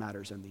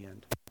matters in the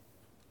end.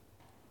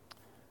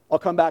 I'll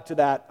come back to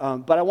that,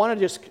 but I want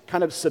to just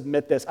kind of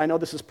submit this. I know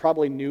this is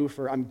probably new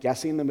for, I'm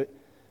guessing,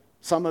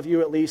 some of you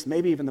at least,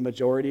 maybe even the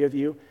majority of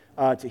you,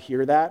 to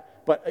hear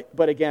that.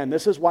 But again,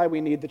 this is why we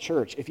need the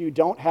church. If you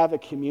don't have a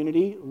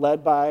community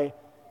led by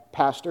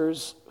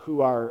pastors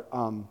who are,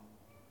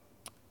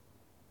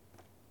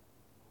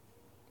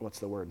 what's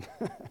the word?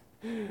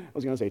 I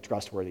was going to say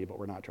trustworthy, but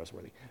we're not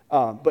trustworthy.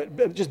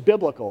 But just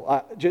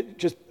biblical,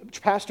 just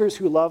pastors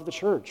who love the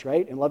church,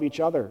 right, and love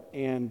each other,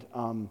 and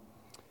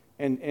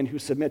who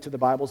submit to the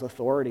Bible's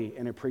authority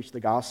and who preach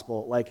the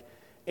gospel,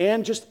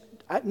 and just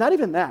not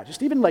even that,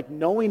 just even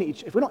knowing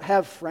if we don't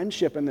have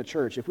friendship in the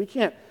church, if we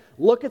can't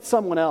look at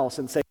someone else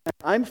and say,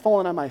 I'm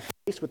falling on my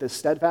face with this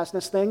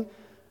steadfastness thing,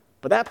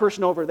 but that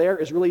person over there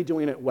is really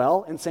doing it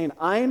well, and saying,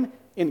 I'm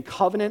in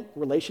covenant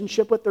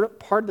relationship with, they're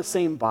part of the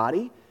same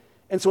body.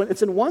 And so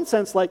it's in one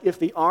sense like if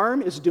the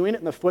arm is doing it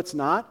and the foot's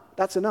not,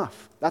 that's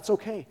enough. That's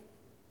okay.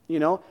 You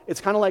know,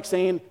 it's kind of like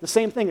saying the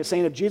same thing as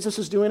saying if Jesus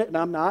is doing it and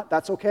I'm not,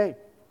 that's okay.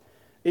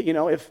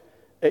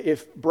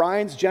 If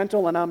Brian's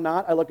gentle and I'm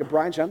not, I look at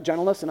Brian's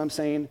gentleness and I'm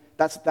saying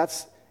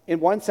that's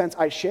in one sense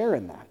I share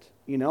in that.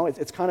 You know,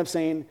 it's kind of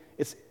saying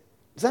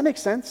does that make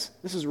sense?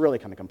 This is really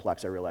kind of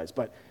complex, I realize,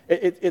 but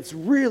it's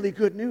really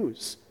good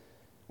news.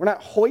 We're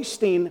not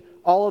hoisting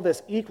all of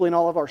this equally on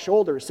all of our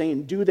shoulders,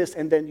 saying do this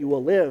and then you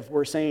will live.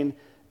 We're saying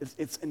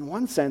it's in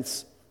one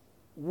sense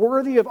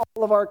worthy of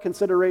all of our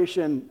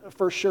consideration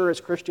for sure as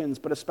Christians,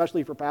 but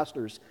especially for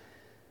pastors,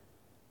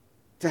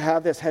 to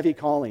have this heavy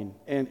calling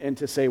and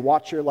to say,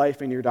 watch your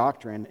life and your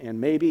doctrine, and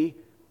maybe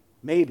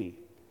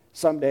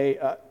someday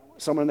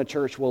someone in the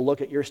church will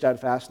look at your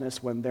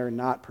steadfastness when they're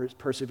not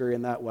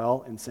persevering that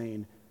well and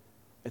saying,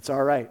 it's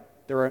all right.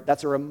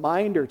 That's a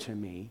reminder to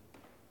me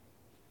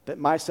that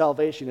my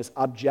salvation is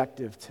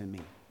objective to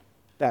me,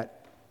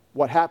 that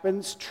what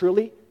happens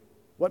truly,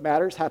 what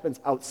matters, happens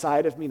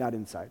outside of me, not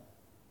inside.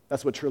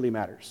 That's what truly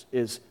matters,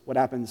 is what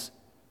happens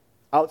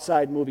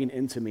outside moving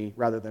into me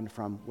rather than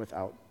from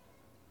without.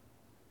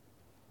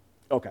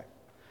 Okay.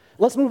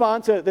 Let's move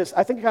on to this.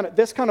 I think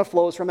this kind of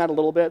flows from that a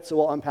little bit, so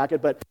we'll unpack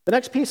it. But the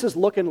next piece is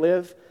look and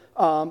live.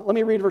 Let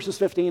me read verses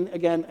 15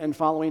 again and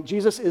following.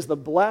 Jesus is the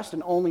blessed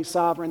and only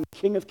sovereign,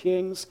 King of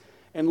kings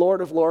and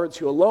Lord of lords,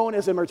 who alone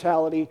is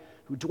immortality,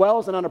 who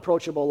dwells in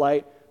unapproachable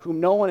light, whom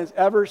no one has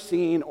ever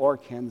seen or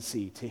can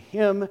see. To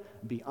him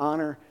be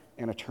honor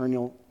and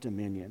eternal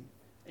dominion.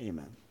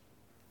 Amen.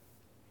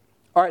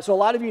 All right, so a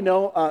lot of you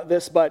know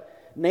this,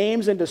 but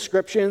names and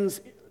descriptions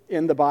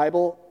in the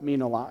Bible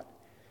mean a lot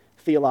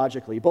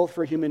theologically, both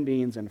for human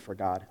beings and for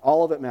God.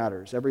 All of it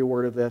matters, every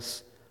word of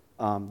this.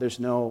 There's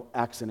no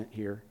accident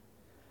here.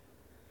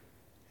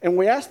 And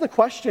we ask the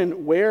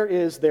question, where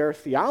is their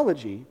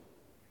theology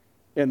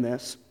in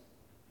this?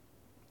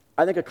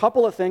 I think a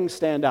couple of things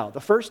stand out. The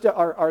first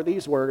are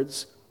these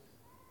words,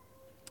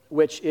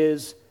 which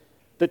is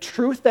the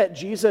truth that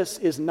Jesus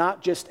is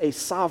not just a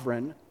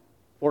sovereign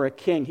or a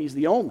king, he's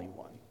the only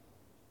one.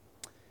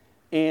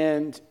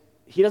 And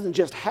he doesn't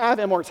just have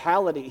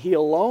immortality, he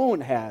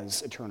alone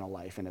has eternal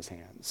life in his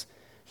hands.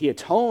 He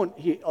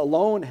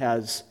alone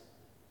has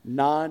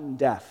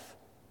non-death,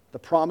 the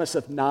promise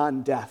of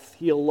non-death.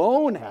 He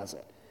alone has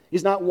it.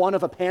 He's not one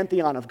of a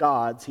pantheon of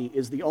gods, he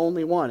is the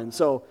only one. And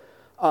so,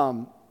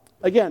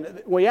 again,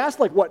 when we ask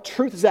what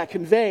truth does that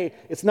convey,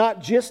 it's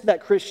not just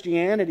that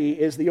Christianity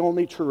is the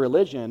only true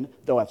religion,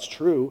 though that's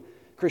true.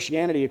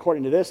 Christianity,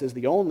 according to this, is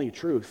the only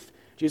truth.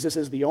 Jesus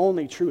is the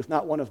only truth,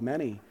 not one of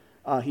many.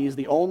 He's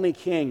the only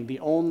king,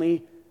 the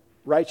only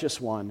righteous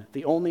one,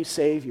 the only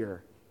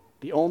Savior,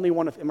 the only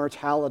one of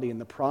immortality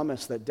and the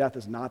promise that death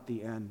is not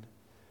the end.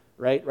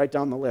 Right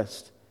down the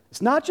list.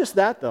 It's not just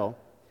that, though.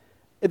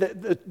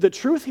 The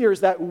truth here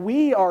is that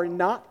we are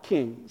not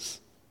kings,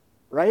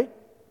 right?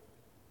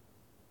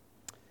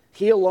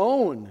 He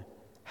alone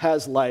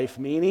has life,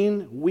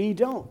 meaning we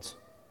don't.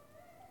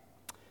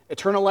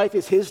 Eternal life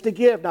is his to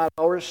give, not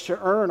ours to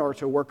earn or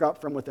to work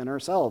up from within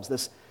ourselves.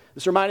 This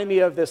reminded me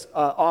of this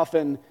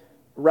often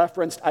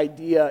referenced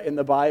idea in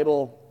the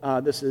Bible.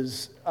 This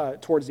is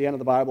towards the end of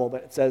the Bible,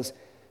 but it says,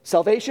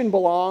 salvation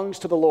belongs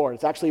to the Lord.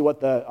 It's actually what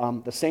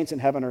the saints in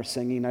heaven are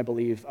singing, I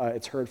believe.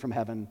 It's heard from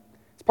heaven.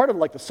 It's part of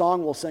the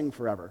song we'll sing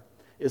forever,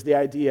 is the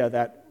idea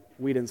that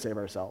we didn't save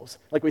ourselves.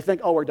 We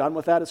think, we're done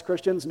with that as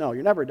Christians. No,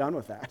 you're never done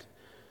with that.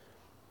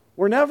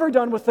 We're never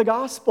done with the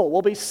gospel.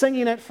 We'll be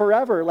singing it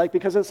forever,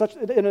 because it's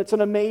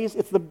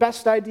it's the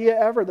best idea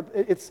ever.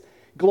 It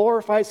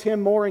glorifies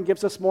him more and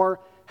gives us more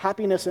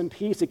happiness and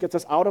peace. It gets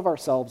us out of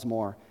ourselves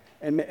more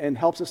and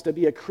helps us to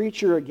be a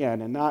creature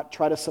again and not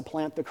try to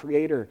supplant the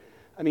Creator.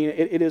 I mean,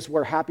 it is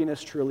where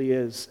happiness truly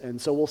is. And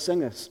so we'll sing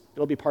this.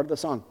 It'll be part of the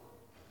song.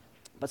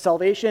 But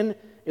salvation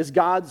is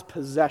God's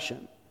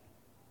possession.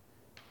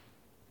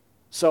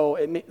 So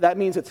that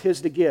means it's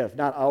his to give,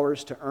 not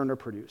ours to earn or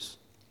produce.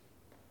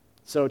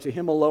 So to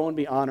him alone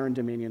be honor and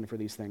dominion for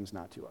these things,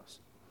 not to us.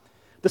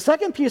 The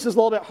second piece is a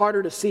little bit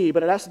harder to see,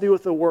 but it has to do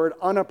with the word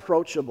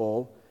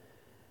unapproachable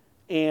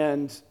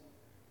and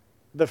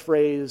the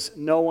phrase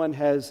no one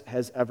has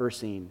ever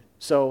seen.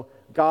 So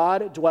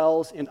God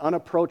dwells in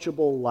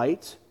unapproachable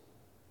light,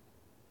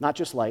 not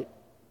just light,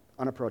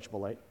 unapproachable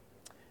light.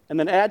 And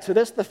then add to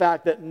this the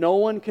fact that no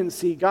one can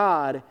see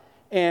God.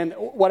 And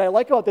what I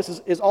like about this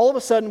is all of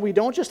a sudden we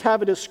don't just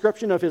have a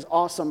description of his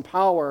awesome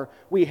power,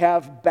 we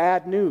have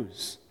bad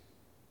news,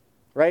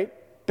 right?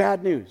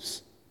 Bad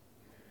news.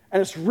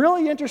 And it's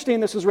really interesting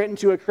this was written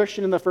to a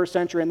Christian in the first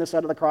century on this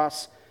side of the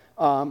cross,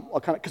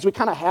 because we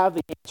kind of have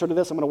the answer to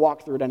this. I'm going to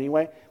walk through it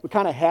anyway. We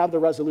kind of have the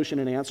resolution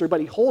and answer, but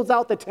he holds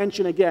out the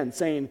tension again,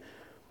 saying,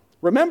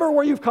 remember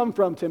where you've come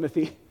from,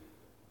 Timothy.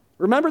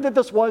 Remember that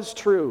this was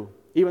true,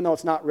 even though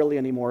it's not really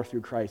anymore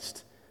through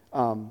Christ.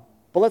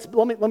 But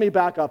let me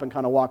back up and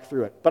kind of walk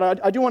through it.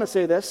 But I do want to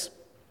say this.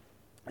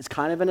 It's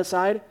kind of an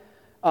aside.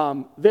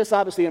 This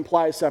obviously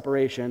implies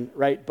separation,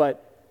 right?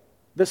 But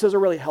this is a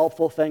really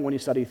helpful thing when you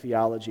study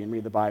theology and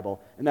read the Bible,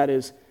 and that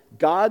is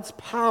God's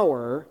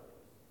power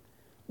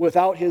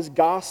without his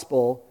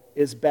gospel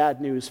is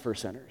bad news for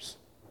sinners.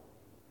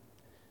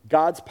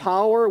 God's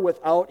power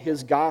without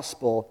his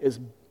gospel is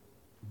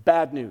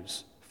bad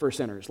news for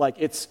sinners.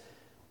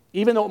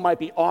 Even though it might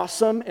be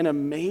awesome and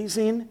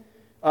amazing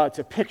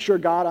to picture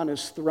God on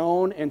his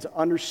throne and to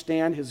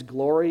understand his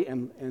glory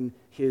and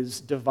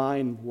his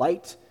divine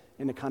light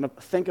and to kind of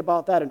think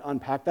about that and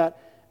unpack that,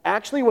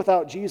 actually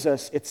without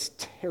Jesus, it's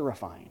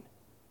terrifying.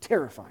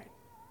 Terrifying.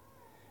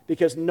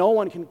 Because no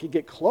one can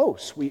get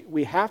close.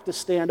 We have to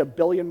stand 1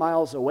 billion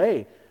miles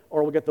away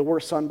or we'll get the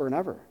worst sunburn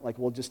ever. Like,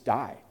 we'll just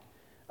die.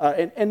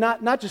 And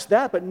not just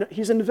that, but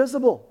he's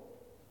invisible,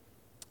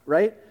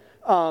 right?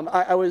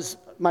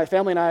 My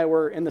family and I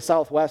were in the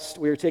Southwest.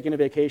 We were taking a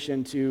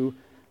vacation to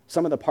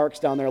some of the parks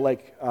down there,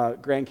 like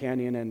Grand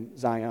Canyon and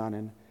Zion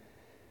and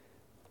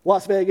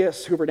Las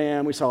Vegas, Hoover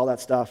Dam. We saw all that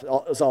stuff. It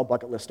was all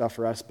bucket list stuff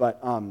for us.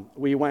 But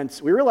we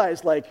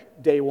realized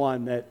like day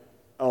one that,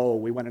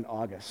 we went in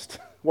August.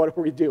 What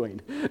are we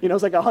doing? It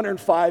was like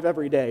 105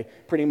 every day,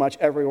 pretty much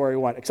everywhere we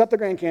went, except the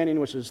Grand Canyon,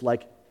 which is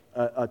like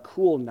a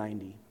cool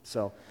 90.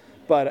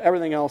 But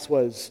everything else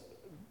was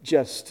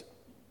just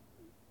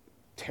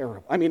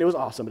terrible. I mean, it was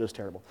awesome, but it was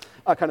terrible,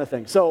 kind of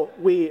thing. So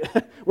we're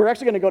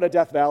actually going to go to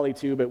Death Valley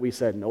too, but we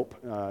said nope,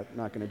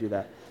 not going to do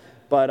that.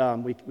 But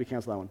we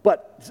canceled that one.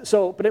 But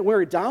when we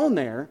were down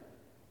there,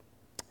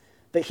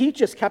 the heat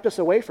just kept us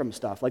away from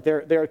stuff. Like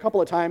there are a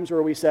couple of times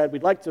where we said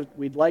we'd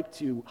like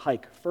to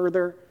hike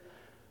further,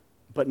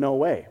 but no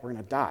way, we're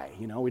going to die.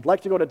 We'd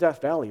like to go to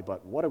Death Valley,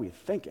 but what are we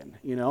thinking?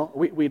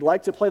 We'd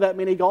like to play that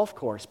mini golf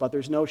course, but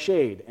there's no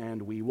shade,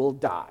 and we will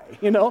die.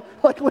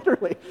 Like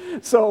literally.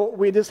 So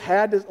we just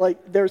had to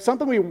there's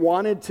something we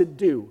wanted to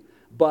do,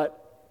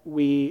 but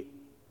we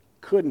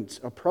couldn't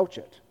approach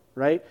it.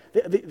 Right?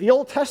 The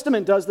Old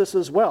Testament does this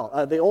as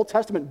well. The Old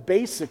Testament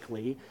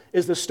basically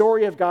is the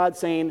story of God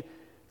saying,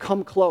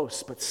 come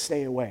close, but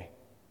stay away.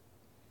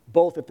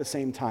 Both at the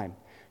same time.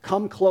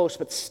 Come close,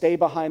 but stay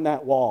behind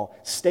that wall.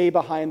 Stay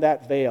behind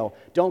that veil.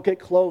 Don't get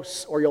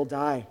close or you'll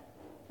die.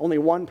 Only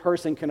one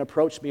person can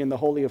approach me in the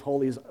Holy of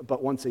Holies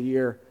but once a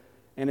year.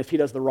 And if he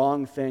does the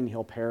wrong thing,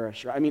 he'll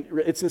perish. I mean,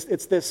 it's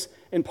this,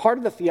 and part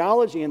of the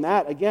theology in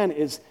that, again,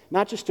 is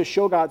not just to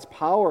show God's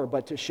power,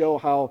 but to show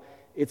how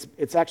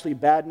it's actually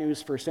bad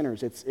news for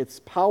sinners. It's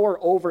power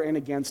over and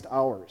against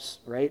ours,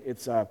 right?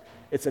 It's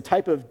a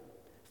type of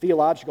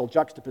theological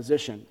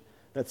juxtaposition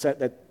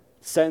that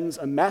sends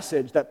a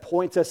message that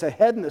points us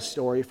ahead in the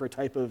story for a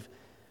type of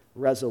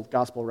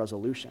gospel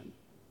resolution.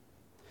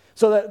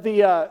 So that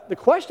the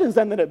questions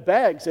then that it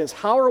begs is,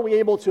 how are we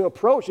able to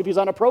approach if he's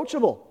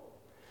unapproachable?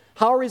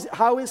 How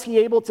is he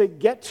able to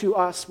get to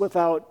us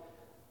without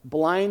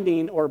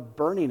blinding or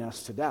burning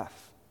us to death?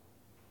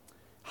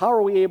 How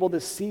are we able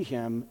to see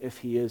him if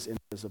he is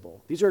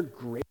invisible? These are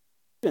great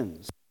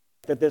questions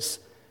that this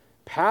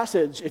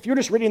passage, if you're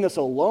just reading this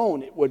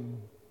alone, it would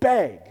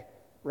beg,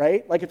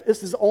 right? Like if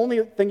this is the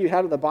only thing you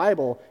had of the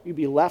Bible, you'd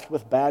be left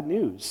with bad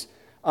news.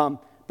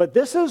 But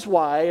this is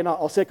why, and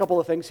I'll say a couple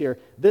of things here,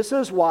 this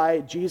is why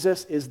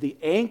Jesus is the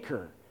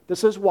anchor.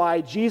 This is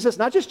why Jesus,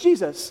 not just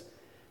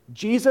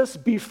Jesus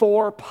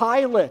before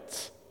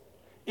Pilate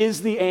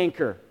is the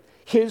anchor.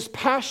 His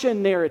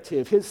passion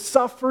narrative, his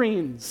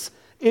sufferings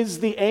is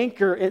the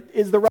anchor. It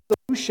is the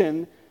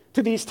resolution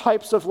to these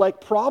types of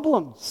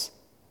problems,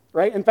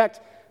 right? In fact,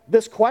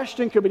 this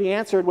question could be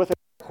answered with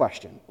a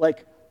question.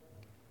 Like,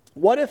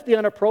 what if the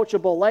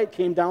unapproachable light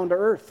came down to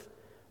earth,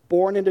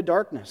 born into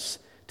darkness,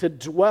 to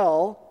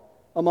dwell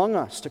among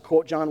us, to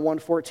quote John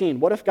 1:14?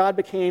 What if God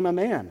became a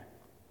man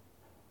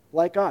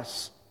like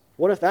us?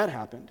 What if that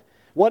happened?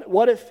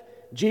 What if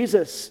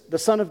Jesus, the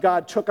Son of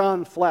God, took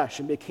on flesh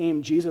and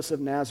became Jesus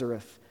of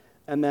Nazareth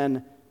and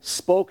then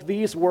spoke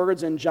these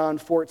words in John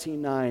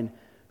 14:9,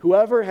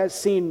 whoever has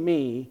seen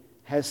me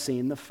has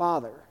seen the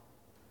Father.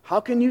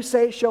 How can you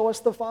say, show us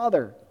the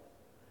Father?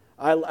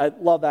 I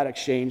love that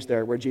exchange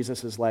there where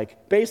Jesus is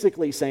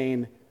basically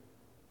saying,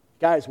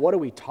 guys, what are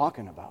we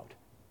talking about?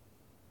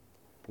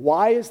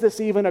 Why is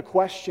this even a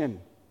question?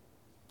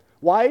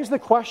 Why is the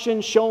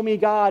question, show me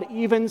God,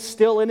 even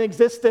still in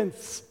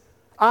existence?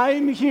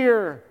 I'm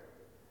here.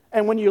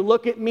 And when you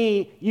look at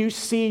me, you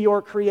see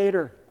your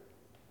Creator.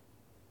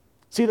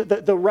 See,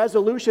 the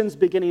resolution's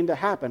beginning to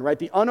happen, right?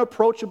 The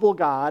unapproachable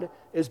God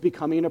is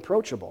becoming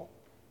approachable.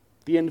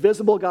 The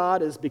invisible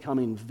God is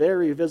becoming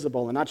very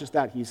visible. And not just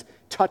that, he's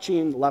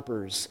touching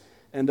lepers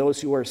and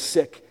those who are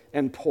sick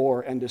and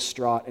poor and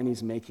distraught, and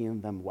he's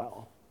making them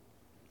well.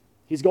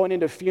 He's going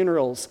into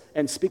funerals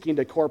and speaking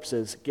to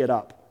corpses, get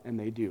up, and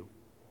they do.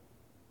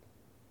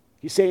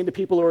 He's saying to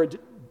people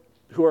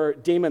who are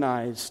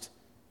demonized,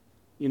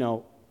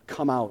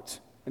 come out.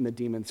 And the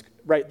demons,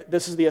 right?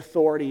 This is the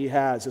authority he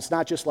has. It's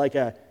not just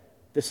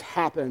this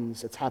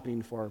happens, it's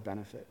happening for our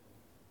benefit.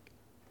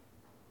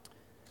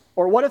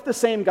 Or what if the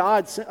same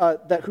God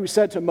who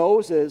said to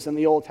Moses in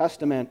the Old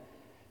Testament,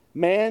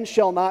 man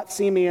shall not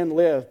see me and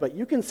live, but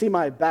you can see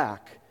my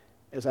back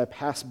as I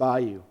pass by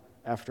you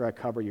after I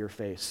cover your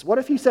face? What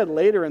if he said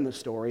later in the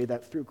story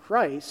that through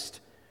Christ,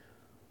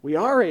 we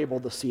are able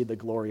to see the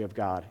glory of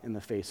God in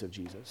the face of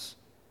Jesus?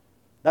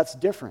 That's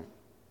different.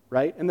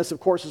 Right? And this, of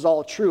course, is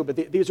all true,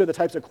 but these are the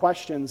types of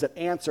questions that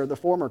answer the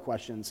former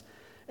questions.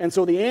 And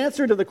so the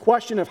answer to the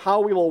question of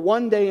how we will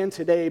one day and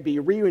today be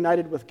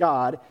reunited with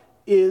God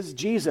is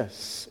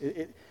Jesus.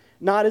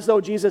 Not as though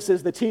Jesus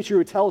is the teacher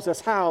who tells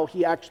us how,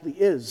 he actually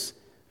is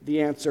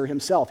the answer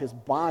himself, his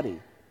body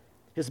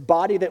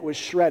that was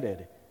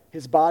shredded,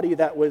 his body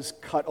that was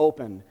cut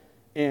open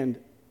and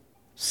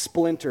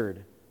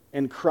splintered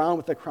and crowned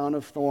with a crown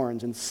of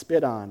thorns and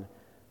spit on.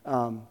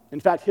 In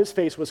fact, his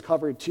face was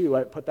covered too.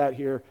 I put that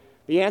here.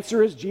 The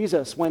answer is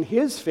Jesus, when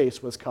his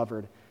face was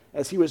covered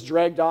as he was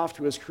dragged off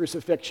to his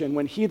crucifixion,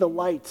 when he, the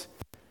light,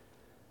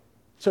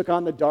 took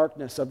on the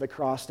darkness of the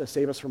cross to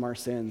save us from our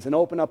sins and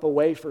open up a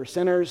way for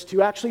sinners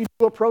to actually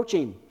approach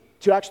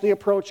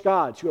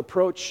God, to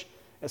approach,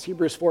 as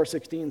Hebrews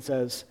 4:16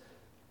 says,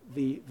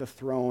 the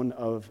throne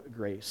of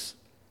grace.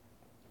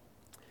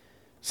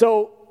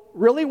 So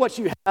really what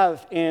you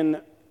have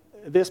in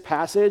this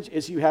passage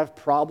is you have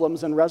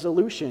problems and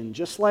resolution,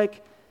 just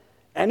like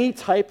any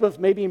type of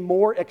maybe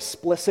more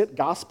explicit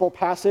gospel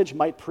passage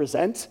might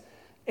present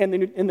in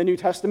the New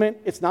Testament.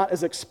 It's not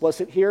as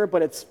explicit here,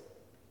 but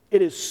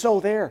it is so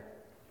there.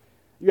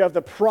 You have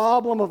the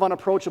problem of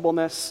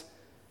unapproachableness.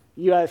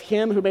 You have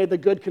him who made the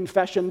good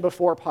confession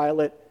before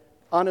Pilate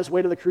on his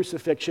way to the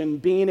crucifixion,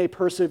 being a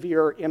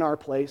perseverer in our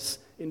place,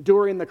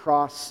 enduring the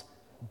cross,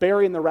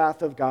 bearing the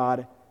wrath of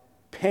God,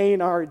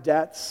 paying our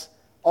debts,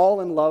 all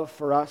in love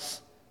for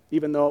us,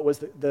 even though it was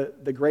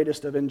the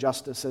greatest of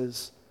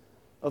injustices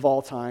of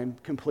all time,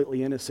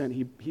 completely innocent.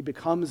 He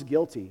becomes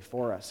guilty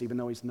for us, even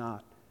though he's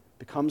not.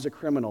 Becomes a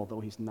criminal, though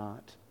he's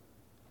not.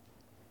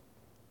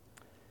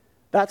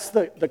 That's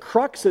the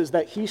crux, is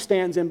that he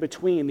stands in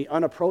between the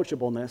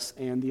unapproachableness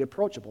and the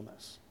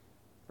approachableness,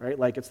 right?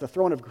 Like it's the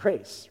throne of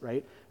grace,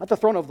 right? Not the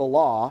throne of the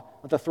law,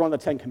 not the throne of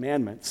the Ten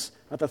Commandments,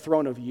 not the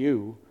throne of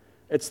you.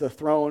 It's the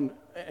throne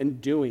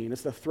and doing.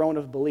 It's the throne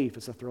of belief.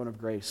 It's the throne of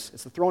grace.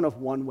 It's the throne of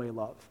one-way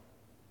love.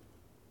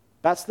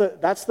 That's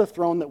the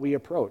throne that we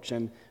approach,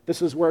 and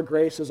this is where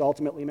grace is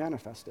ultimately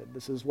manifested.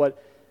 This is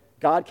what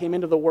God came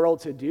into the world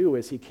to do,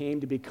 is he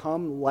came to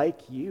become like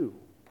you,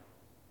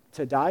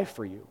 to die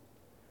for you,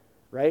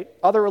 right?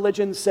 Other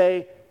religions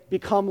say,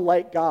 become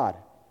like God,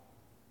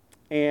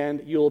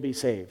 and you'll be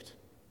saved.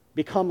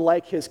 Become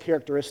like his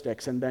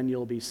characteristics, and then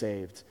you'll be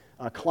saved.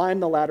 Climb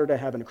the ladder to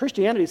heaven.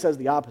 Christianity says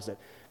the opposite.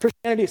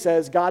 Christianity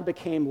says God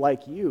became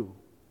like you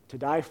to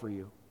die for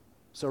you.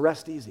 So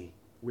rest easy,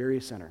 weary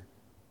sinner.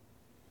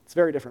 It's a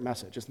very different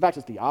message. In fact,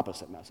 it's the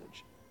opposite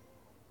message.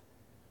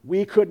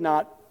 We could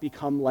not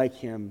become like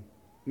him,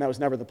 and that was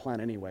never the plan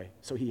anyway.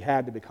 So he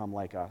had to become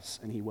like us,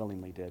 and he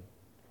willingly did,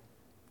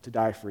 to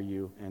die for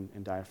you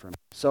and die for me.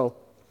 So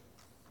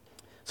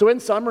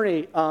in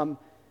summary,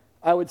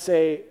 I would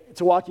say,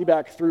 to walk you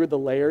back through the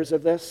layers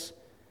of this,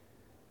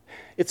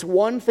 it's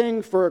one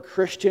thing for a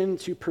Christian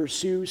to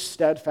pursue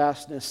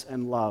steadfastness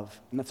and love,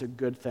 and that's a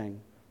good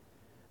thing.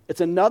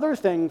 It's another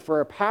thing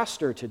for a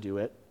pastor to do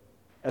it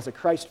as a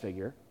Christ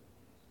figure,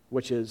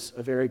 which is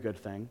a very good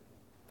thing.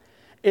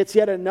 It's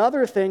yet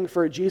another thing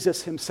for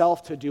Jesus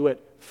himself to do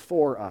it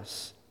for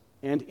us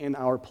and in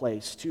our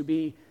place, to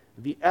be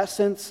the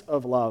essence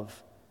of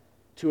love,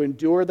 to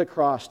endure the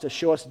cross, to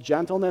show us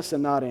gentleness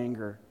and not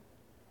anger.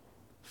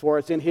 For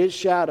it's in his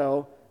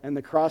shadow and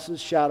the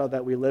cross's shadow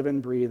that we live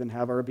and breathe and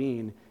have our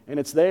being. And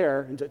it's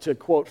there, and to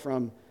quote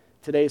from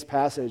today's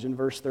passage in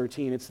verse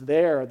 13, it's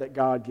there that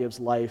God gives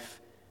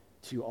life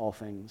to all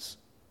things.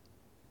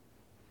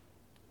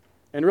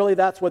 And really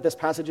that's what this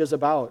passage is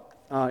about.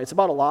 It's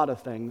about a lot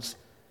of things,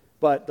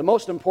 but the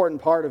most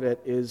important part of it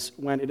is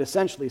when it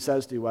essentially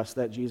says to us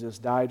that Jesus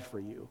died for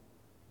you.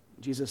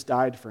 Jesus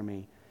died for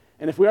me.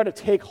 And if we are to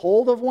take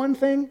hold of one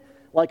thing,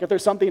 like if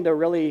there's something to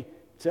really,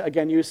 to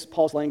again use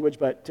Paul's language,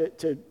 but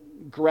to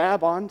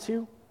grab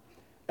onto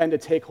and to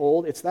take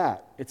hold, it's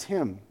that. It's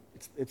him.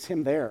 It's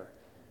him there.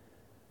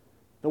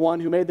 The one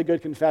who made the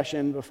good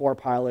confession before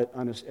Pilate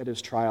at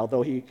his trial.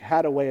 Though he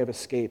had a way of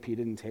escape, he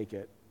didn't take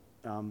it.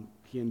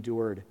 He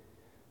endured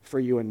for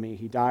you and me.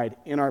 He died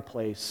in our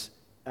place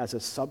as a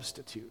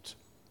substitute.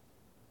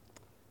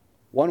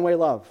 One-way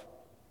love.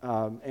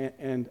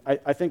 And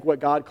I think what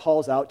God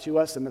calls out to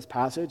us in this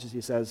passage is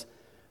he says,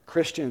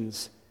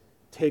 Christians,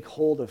 take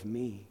hold of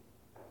me.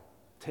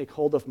 Take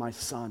hold of my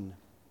son.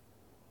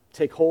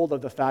 Take hold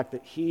of the fact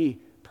that he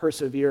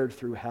persevered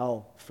through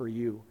hell for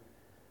you,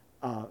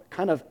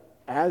 kind of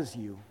as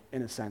you,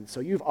 in a sense. So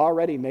you've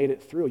already made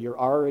it through. You're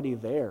already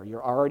there.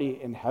 You're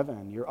already in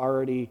heaven. You're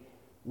already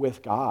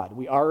with God.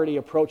 We already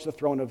approach the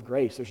throne of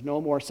grace. There's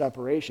no more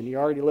separation. He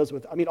already lives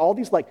with, all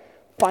these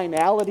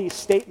finality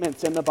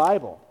statements in the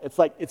Bible. It's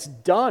like, it's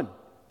done,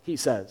 he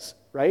says,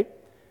 right?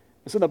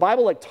 And so the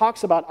Bible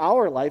talks about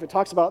our life. It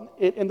talks about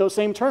it in those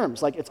same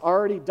terms. It's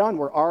already done.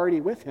 We're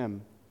already with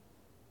him.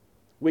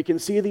 We can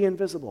see the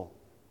invisible.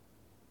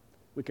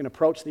 We can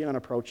approach the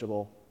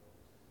unapproachable.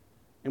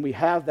 And we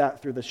have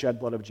that through the shed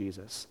blood of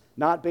Jesus.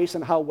 Not based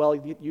on how well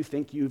you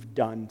think you've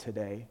done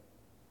today.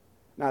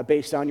 Not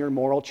based on your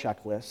moral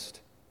checklist.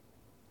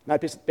 Not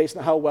based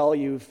on how well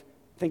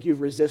think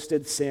you've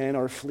resisted sin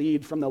or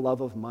fled from the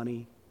love of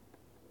money.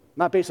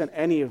 Not based on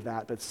any of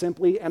that, but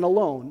simply and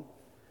alone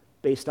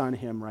based on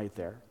him right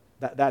there.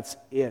 That's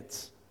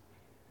it.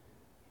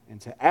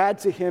 And to add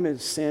to him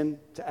is sin.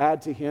 To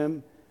add to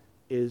him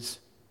is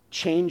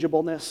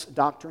changeableness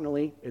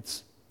doctrinally.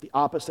 It's the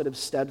opposite of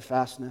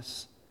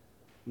steadfastness.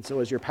 And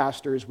so as your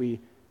pastors, we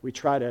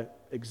try to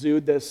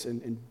exude this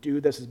and do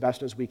this as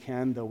best as we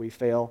can, though we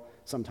fail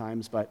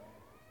sometimes. But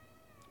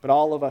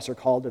all of us are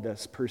called to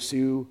this.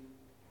 Pursue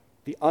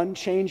the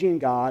unchanging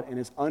God and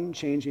his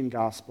unchanging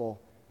gospel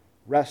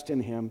Rest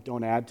in him.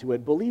 Don't add to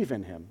it. Believe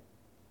in him.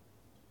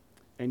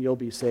 And you'll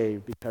be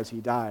saved because he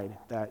died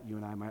that you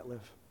and I might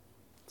live.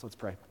 So let's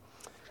pray.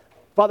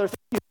 Father, thank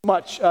you so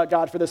much,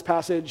 God, for this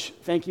passage.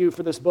 Thank you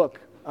for this book.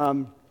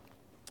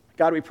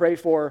 God, we pray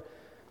for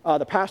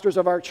the pastors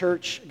of our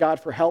church, God,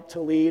 for help to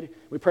lead.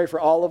 We pray for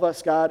all of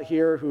us, God,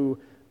 here who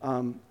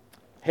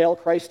hail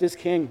Christ as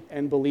King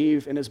and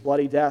believe in his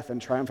bloody death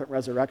and triumphant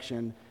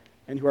resurrection,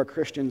 and who are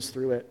Christians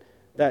through it,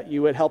 that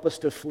you would help us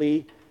to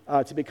flee,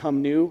 to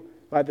become new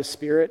by the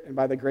Spirit and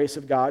by the grace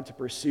of God, to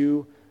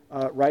pursue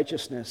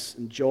righteousness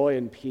and joy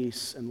and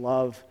peace and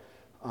love,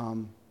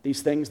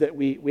 these things that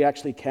we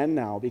actually can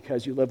now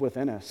because you live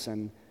within us,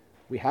 and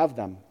we have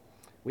them.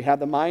 We have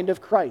the mind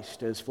of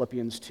Christ, as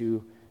Philippians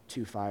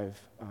 2:5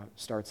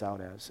 starts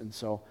out as. And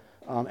so,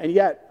 and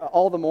yet,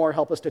 all the more,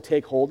 help us to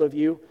take hold of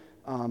you.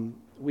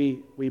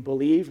 We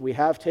believe, we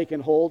have taken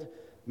hold,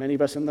 many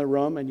of us in the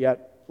room, and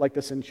yet, like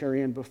the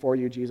centurion before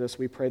you, Jesus,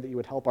 we pray that you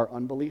would help our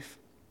unbelief,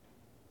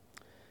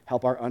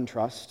 help our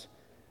untrust,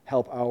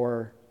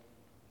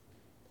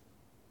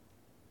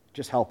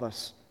 just help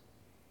us.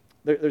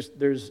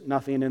 There's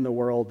nothing in the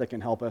world that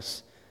can help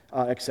us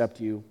except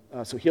you.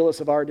 So heal us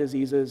of our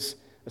diseases,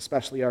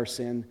 especially our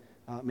sin.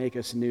 Make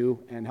us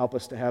new and help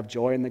us to have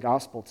joy in the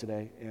gospel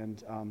today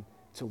and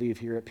to leave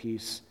here at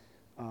peace,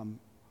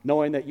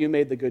 knowing that you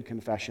made the good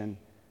confession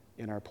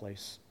in our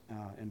place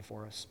and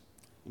for us.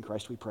 In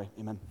Christ we pray.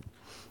 Amen.